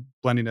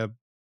 blending a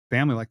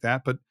family like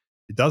that, but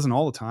it doesn't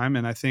all the time.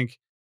 And I think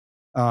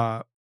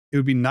it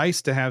would be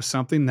nice to have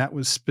something that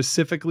was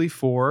specifically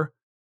for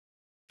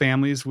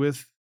families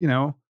with,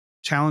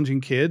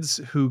 challenging kids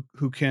who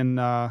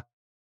can,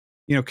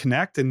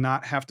 connect and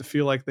not have to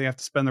feel like they have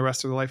to spend the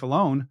rest of their life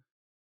alone,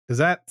 because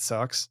that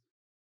sucks.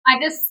 I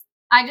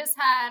just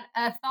had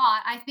a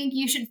thought. I think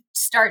you should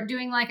start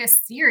doing like a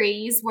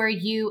series where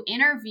you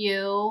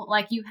interview,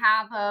 like you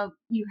have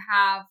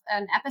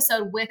an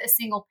episode with a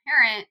single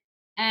parent,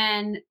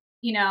 and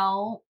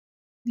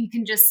you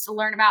can just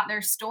learn about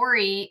their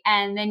story,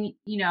 and then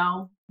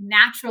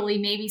naturally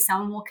maybe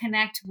someone will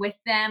connect with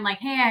them. Like,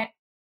 hey, I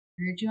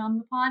heard you on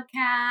the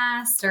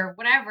podcast or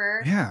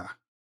whatever. Yeah,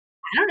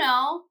 I don't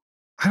know.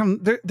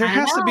 There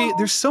has to be.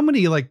 There's so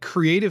many like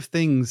creative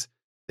things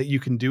that you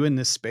can do in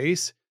this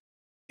space.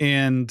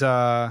 And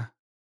I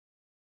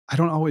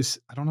don't always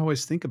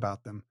think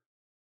about them.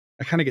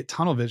 I kind of get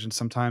tunnel vision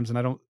sometimes, and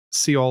I don't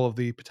see all of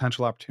the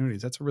potential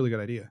opportunities. That's a really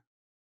good idea.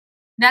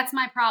 That's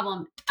my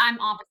problem. I'm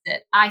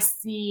opposite. I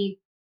see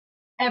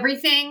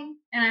everything,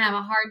 and I have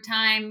a hard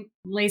time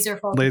laser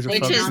focusing.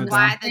 Which is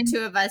why the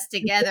two of us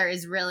together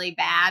is really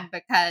bad,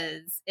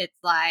 because it's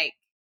like,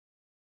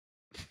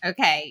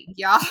 okay,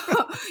 y'all,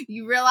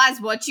 you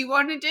realize what you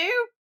want to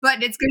do,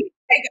 but it's going to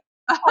take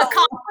a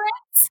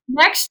conference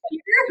next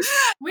year.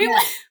 We came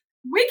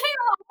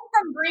home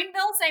from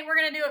Greenville saying we're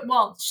going to do it.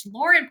 Well,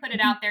 Lauren put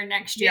it out there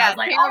next year. Yeah, I was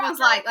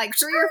like, was like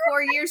 3 or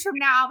 4 years from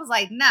now. I was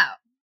like, no,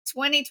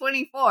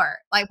 2024.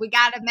 Like, we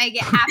got to make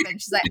it happen.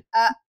 She's like,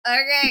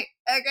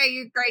 okay,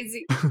 you're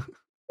crazy.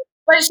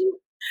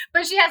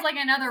 But she has like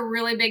another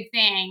really big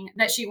thing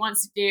that she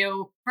wants to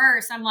do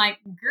first. I'm like,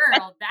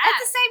 girl, at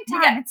the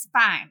same time, it's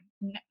fine.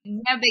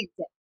 No big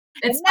deal.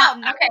 It's not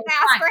going to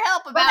ask for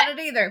help about it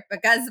either,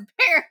 because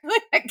apparently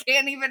I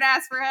can't even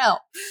ask for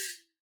help.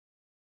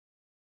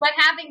 But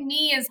having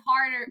me is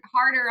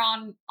harder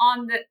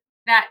on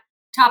that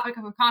topic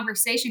of a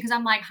conversation, because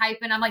I'm like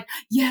hyping. I'm like,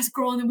 yes,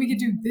 girl, and then we could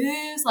do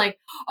this. Like,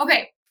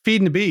 okay,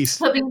 feeding the beast.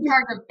 Putting in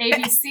charge of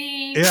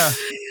ABC. Yeah.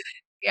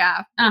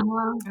 Yeah.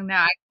 No,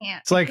 I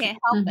can't. It's like, I can't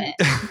help it.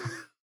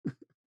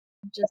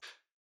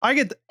 I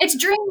get it's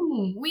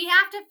dreaming. We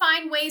have to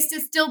find ways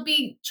to still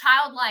be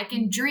childlike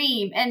and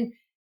dream and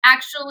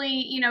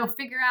actually,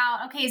 figure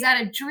out, okay, is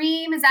that a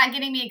dream? Is that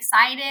getting me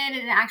excited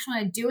and actually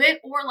want to do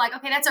it? Or like,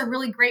 okay, that's a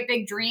really great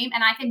big dream,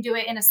 and I can do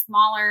it in a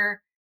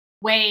smaller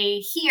way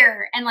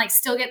here and like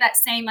still get that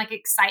same like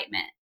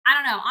excitement. I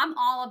don't know. I'm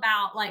all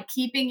about like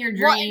keeping your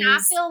dreams. Well, and I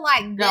feel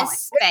like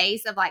this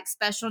space of like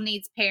special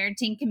needs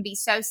parenting can be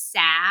so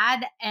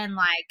sad and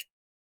like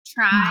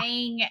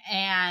trying,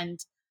 and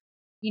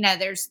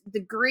there's the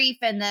grief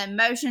and the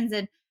emotions,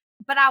 and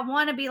but I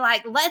want to be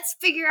like, let's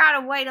figure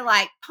out a way to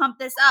like pump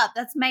this up.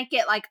 Let's make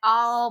it like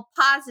all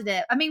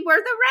positive. I mean, we're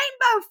the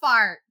rainbow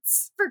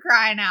farts, for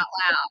crying out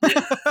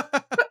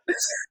loud.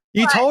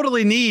 You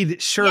totally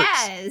need shirts.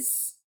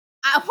 Yes.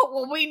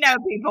 Well, we know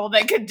people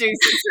that could do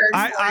some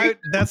shirts.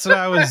 That's what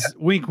I was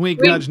wink,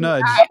 nudge,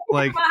 nudge.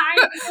 Like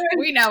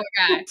we know a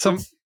guy. some.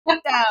 So, we're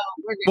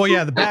good. Well,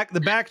 yeah,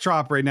 the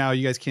backdrop right now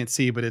you guys can't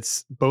see, but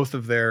it's both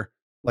of their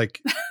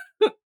like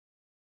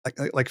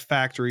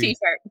factory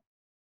T-shirt.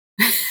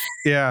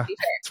 Yeah,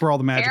 it's where all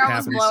the magic Carol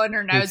happens. was blowing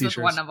her nose with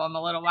one of them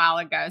a little while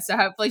ago, so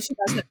hopefully she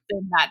doesn't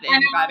send that to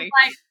anybody.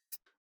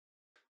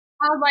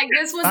 I was like,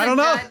 this was I don't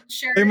know. good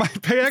shirt. They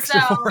might pay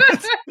extra for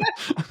it.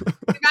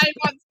 Anybody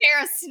wants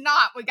Sarah's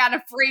snot, we got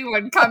a free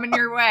one coming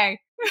your way.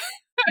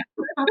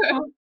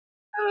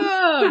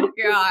 Oh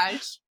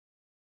gosh.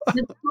 It's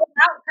sold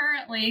out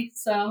currently,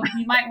 so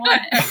you might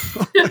want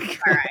it.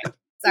 All right.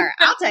 Sorry,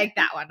 I'll take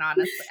that one,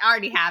 honestly. I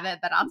already have it,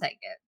 but I'll take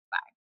it. Bye.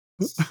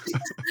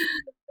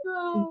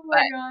 Oh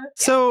my God.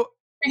 So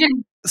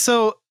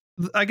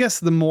I guess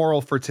the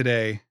moral for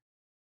today,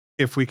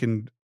 if we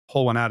can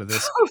pull one out of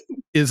this,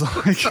 is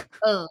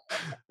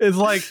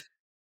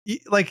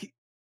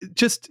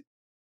just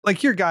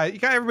like your guy,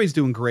 everybody's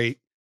doing great.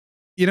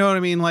 You know what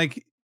I mean?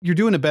 Like you're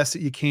doing the best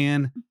that you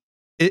can.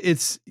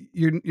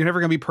 You're never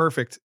going to be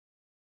perfect,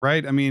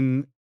 right? I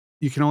mean,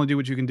 you can only do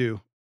what you can do.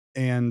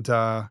 And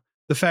the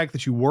fact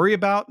that you worry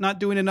about not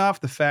doing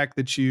enough, the fact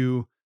that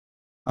you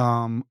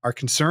are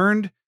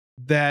concerned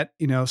that,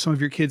 some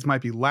of your kids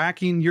might be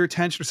lacking your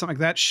attention or something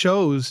like that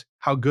shows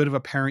how good of a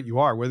parent you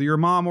are, whether you're a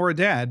mom or a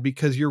dad,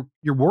 because you're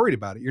worried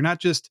about it. You're not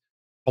just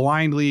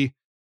blindly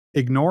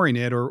ignoring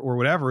it or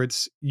whatever.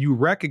 It's you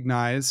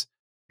recognize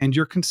and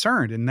you're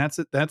concerned. And that's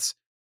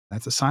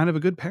a sign of a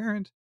good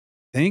parent,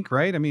 I think,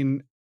 right? I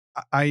mean,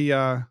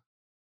 yeah,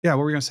 what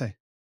were we going to say?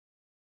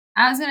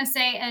 I was going to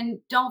say, and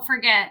don't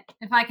forget,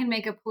 if I can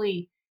make a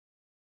plea,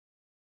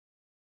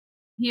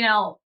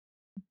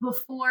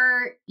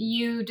 before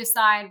you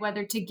decide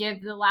whether to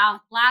give the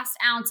last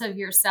ounce of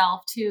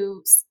yourself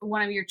to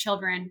one of your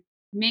children,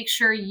 make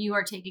sure you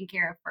are taken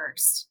care of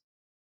first.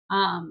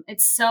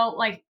 It's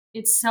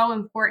so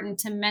important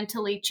to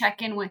mentally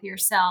check in with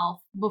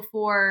yourself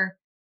before,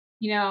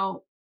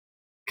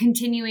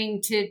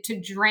 continuing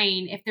to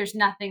drain if there's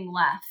nothing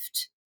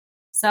left.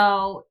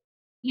 So,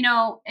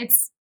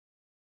 it's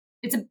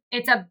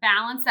a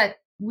balance that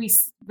we've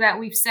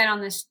said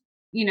on this,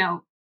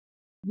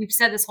 we've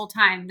said this whole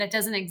time that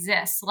doesn't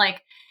exist.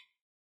 Like,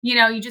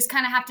 you just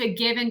kind of have to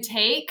give and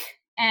take,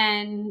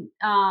 and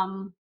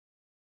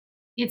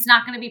it's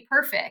not going to be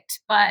perfect.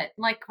 But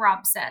like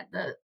Rob said,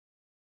 the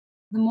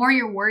more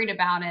you're worried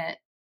about it,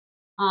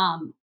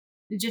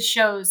 it just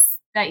shows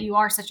that you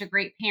are such a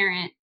great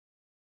parent.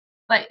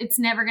 But it's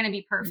never going to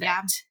be perfect.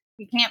 Yeah.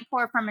 You can't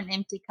pour from an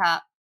empty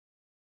cup.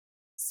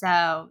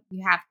 So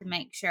you have to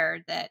make sure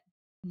that,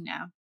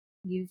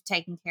 you've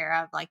taken care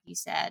of, like you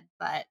said.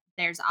 But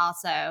there's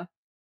also,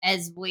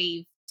 as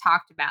we've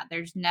talked about,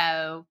 there's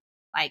no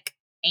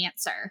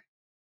answer.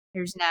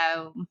 There's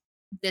no,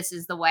 this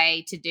is the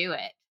way to do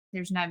it.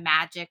 There's no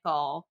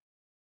magical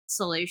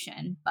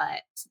solution.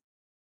 But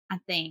I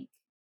think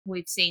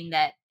we've seen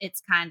that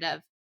it's kind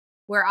of,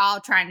 we're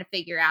all trying to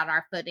figure out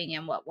our footing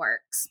and what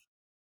works.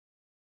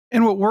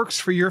 And what works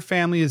for your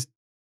family is,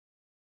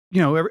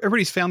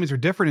 everybody's families are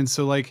different. And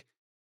so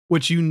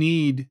what you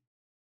need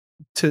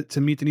to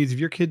meet the needs of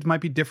your kids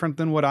might be different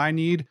than what I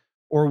need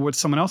or what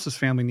someone else's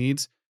family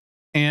needs.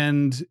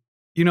 And,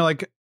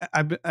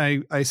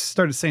 I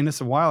started saying this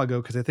a while ago,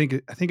 because I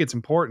think it's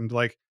important.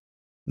 Like,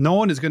 no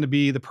one is going to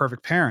be the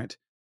perfect parent,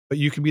 but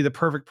you can be the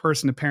perfect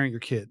person to parent your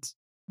kids.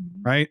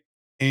 Mm-hmm. Right.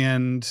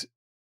 And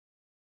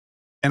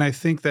I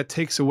think that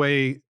takes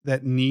away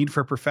that need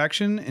for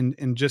perfection,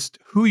 and just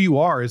who you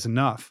are is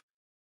enough.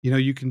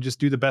 You can just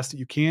do the best that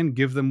you can,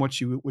 give them what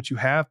you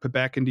have, put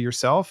back into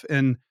yourself,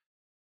 and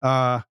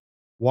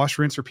wash,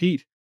 rinse,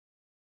 repeat.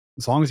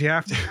 As long as you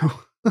have to,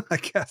 I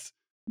guess.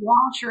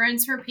 Wash,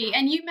 rinse, repeat.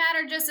 And you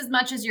matter just as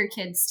much as your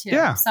kids too.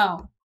 Yeah.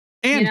 So,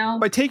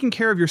 and by taking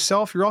care of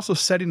yourself, you're also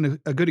setting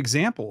a good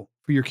example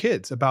for your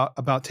kids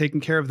about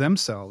taking care of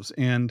themselves,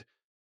 and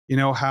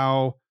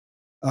how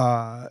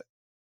to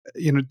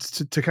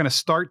kind of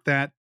start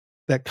that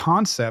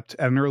concept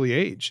at an early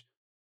age,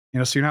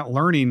 so you're not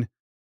learning,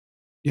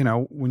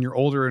 when you're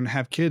older and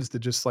have kids, to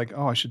just like,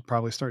 oh, I should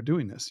probably start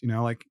doing this,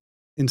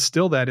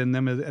 instill that in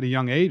them at a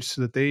young age,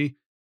 so that they,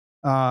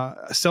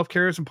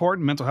 self-care is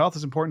important. Mental health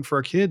is important for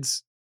our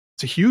kids.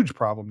 It's a huge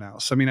problem now.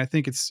 So, I mean, I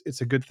think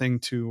it's a good thing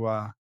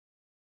to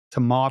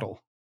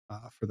model,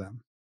 for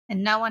them.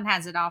 And no one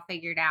has it all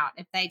figured out.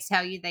 If they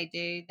tell you they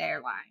do,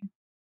 they're lying.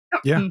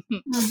 Yeah.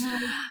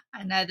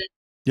 I know that.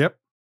 Yep.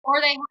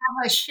 Or they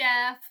have a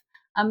chef,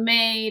 a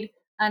maid,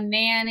 a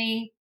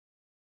nanny.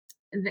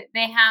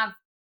 They have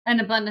an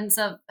abundance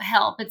of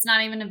help. It's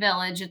not even a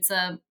village. It's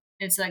a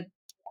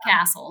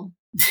castle.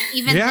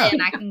 Even then,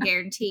 I can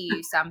guarantee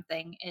you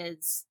something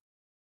is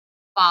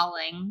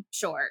falling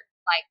short.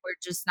 Like, we're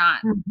just not,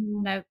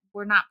 no,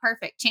 we're not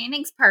perfect.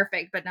 Channing's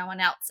perfect, but no one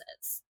else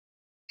is.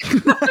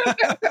 I'm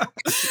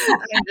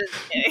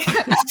just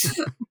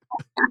kidding.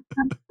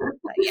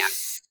 But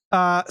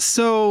yeah.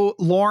 So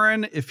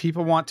Lauren, if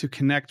people want to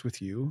connect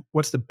with you,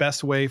 what's the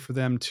best way for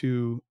them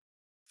to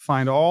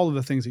find all of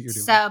the things that you're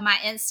doing? So my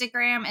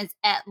Instagram is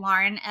at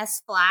Lauren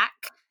S. Flack,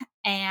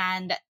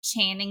 and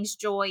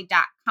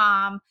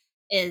channingsjoy.com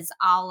is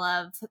all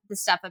of the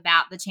stuff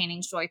about the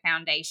Channing's Joy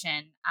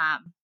Foundation.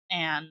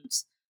 And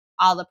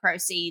all the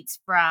proceeds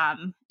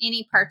from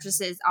any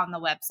purchases on the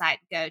website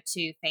go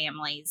to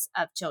families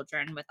of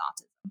children with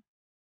autism.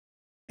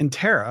 And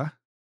Tara,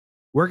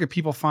 where can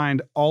people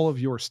find all of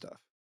your stuff?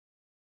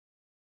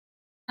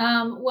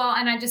 Well,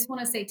 and I just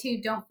want to say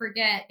too, don't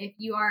forget, if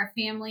you are a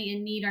family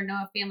in need or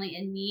know a family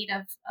in need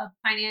of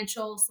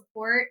financial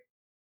support,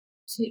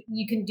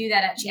 you can do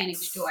that at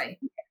Channing's Joy.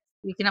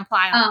 You can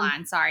apply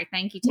online. Sorry.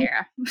 Thank you,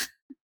 Tara.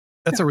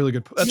 That's a really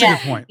good, a good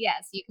point.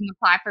 Yes. You can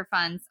apply for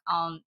funds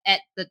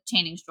at the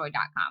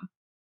channingsjoy.com.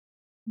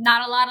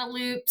 Not a lot of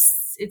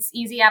loops. It's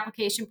easy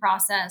application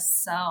process.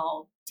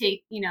 So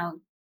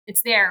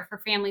it's there for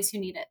families who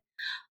need it.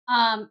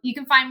 You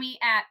can find me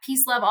at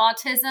Peace Love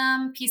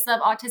Autism,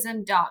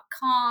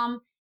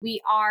 peaceloveautism.com.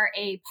 We are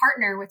a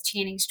partner with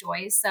Channing's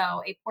Joy,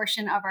 so a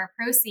portion of our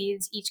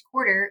proceeds each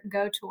quarter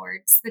go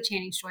towards the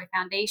Channing's Joy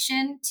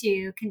Foundation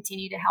to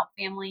continue to help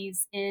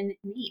families in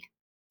need.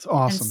 It's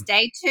awesome. And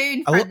stay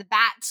tuned for the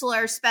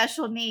Bachelor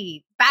special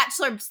need,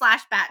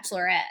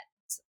 Bachelor/Bachelorette.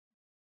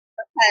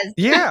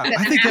 Yeah,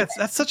 I think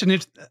that's such a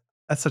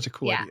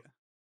cool idea.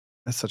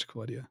 That's such a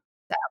cool idea.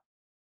 So.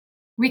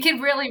 We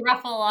could really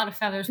ruffle a lot of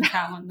feathers with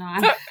that one,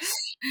 though.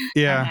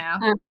 Yeah.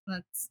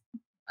 That's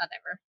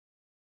whatever.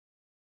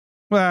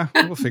 Well,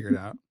 we'll figure it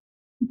out.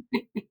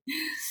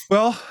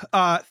 Well,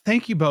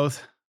 thank you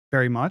both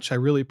very much. I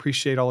really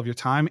appreciate all of your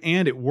time,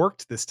 and it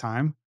worked this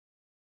time.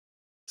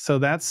 So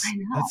that's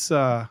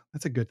a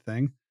good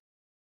thing.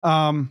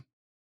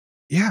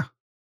 Yeah.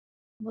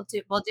 We'll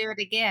do it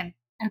again.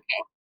 Okay.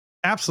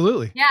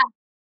 Absolutely. Yeah.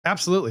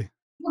 Absolutely.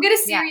 We'll get a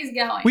series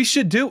going.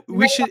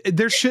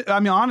 I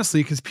mean,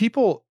 honestly, because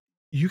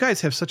you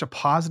guys have such a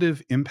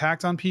positive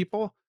impact on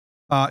people,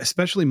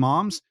 especially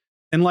moms.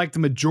 And like the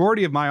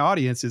majority of my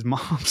audience is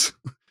moms.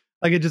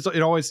 Like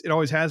it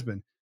always has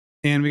been.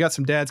 And we got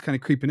some dads kind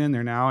of creeping in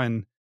there now,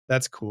 and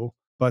that's cool.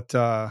 But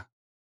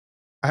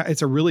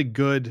it's a really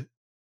good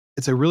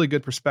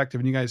perspective,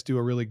 and you guys do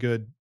a really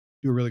good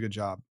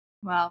job.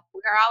 Well,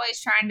 we're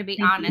always trying to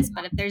be honest,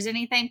 but if there's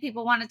anything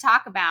people want to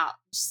talk about,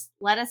 just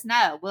let us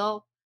know.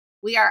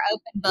 We are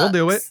open books. We'll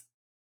do it.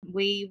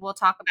 We will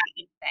talk about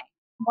anything.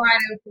 Wide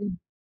open.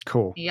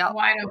 Cool. Yep.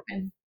 Wide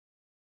open.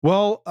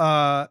 Well,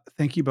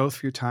 thank you both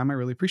for your time. I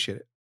really appreciate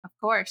it. Of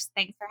course.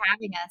 Thanks for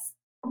having us.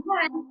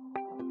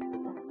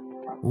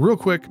 Real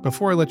quick,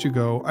 before I let you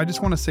go, I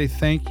just want to say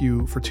thank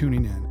you for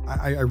tuning in.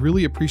 I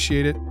really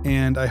appreciate it,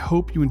 and I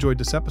hope you enjoyed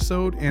this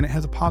episode and it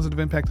has a positive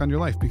impact on your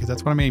life, because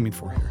that's what I'm aiming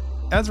for here.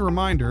 As a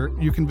reminder,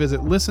 you can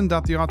visit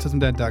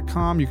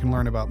listen.theautismdad.com. You can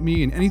learn about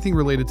me and anything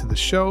related to the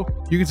show.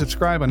 You can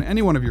subscribe on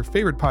any one of your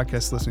favorite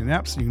podcast listening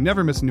apps so you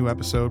never miss a new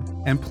episode.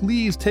 And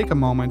please take a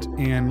moment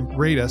and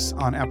rate us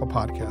on Apple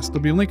Podcasts. There'll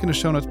be a link in the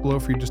show notes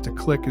below for you just to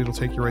click, and it'll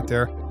take you right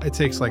there. It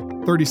takes like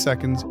 30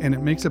 seconds, and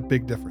it makes a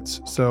big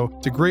difference. So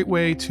it's a great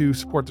way to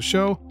support the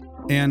show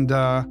and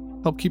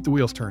help keep the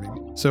wheels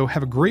turning. So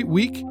have a great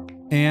week,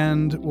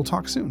 and we'll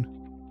talk soon.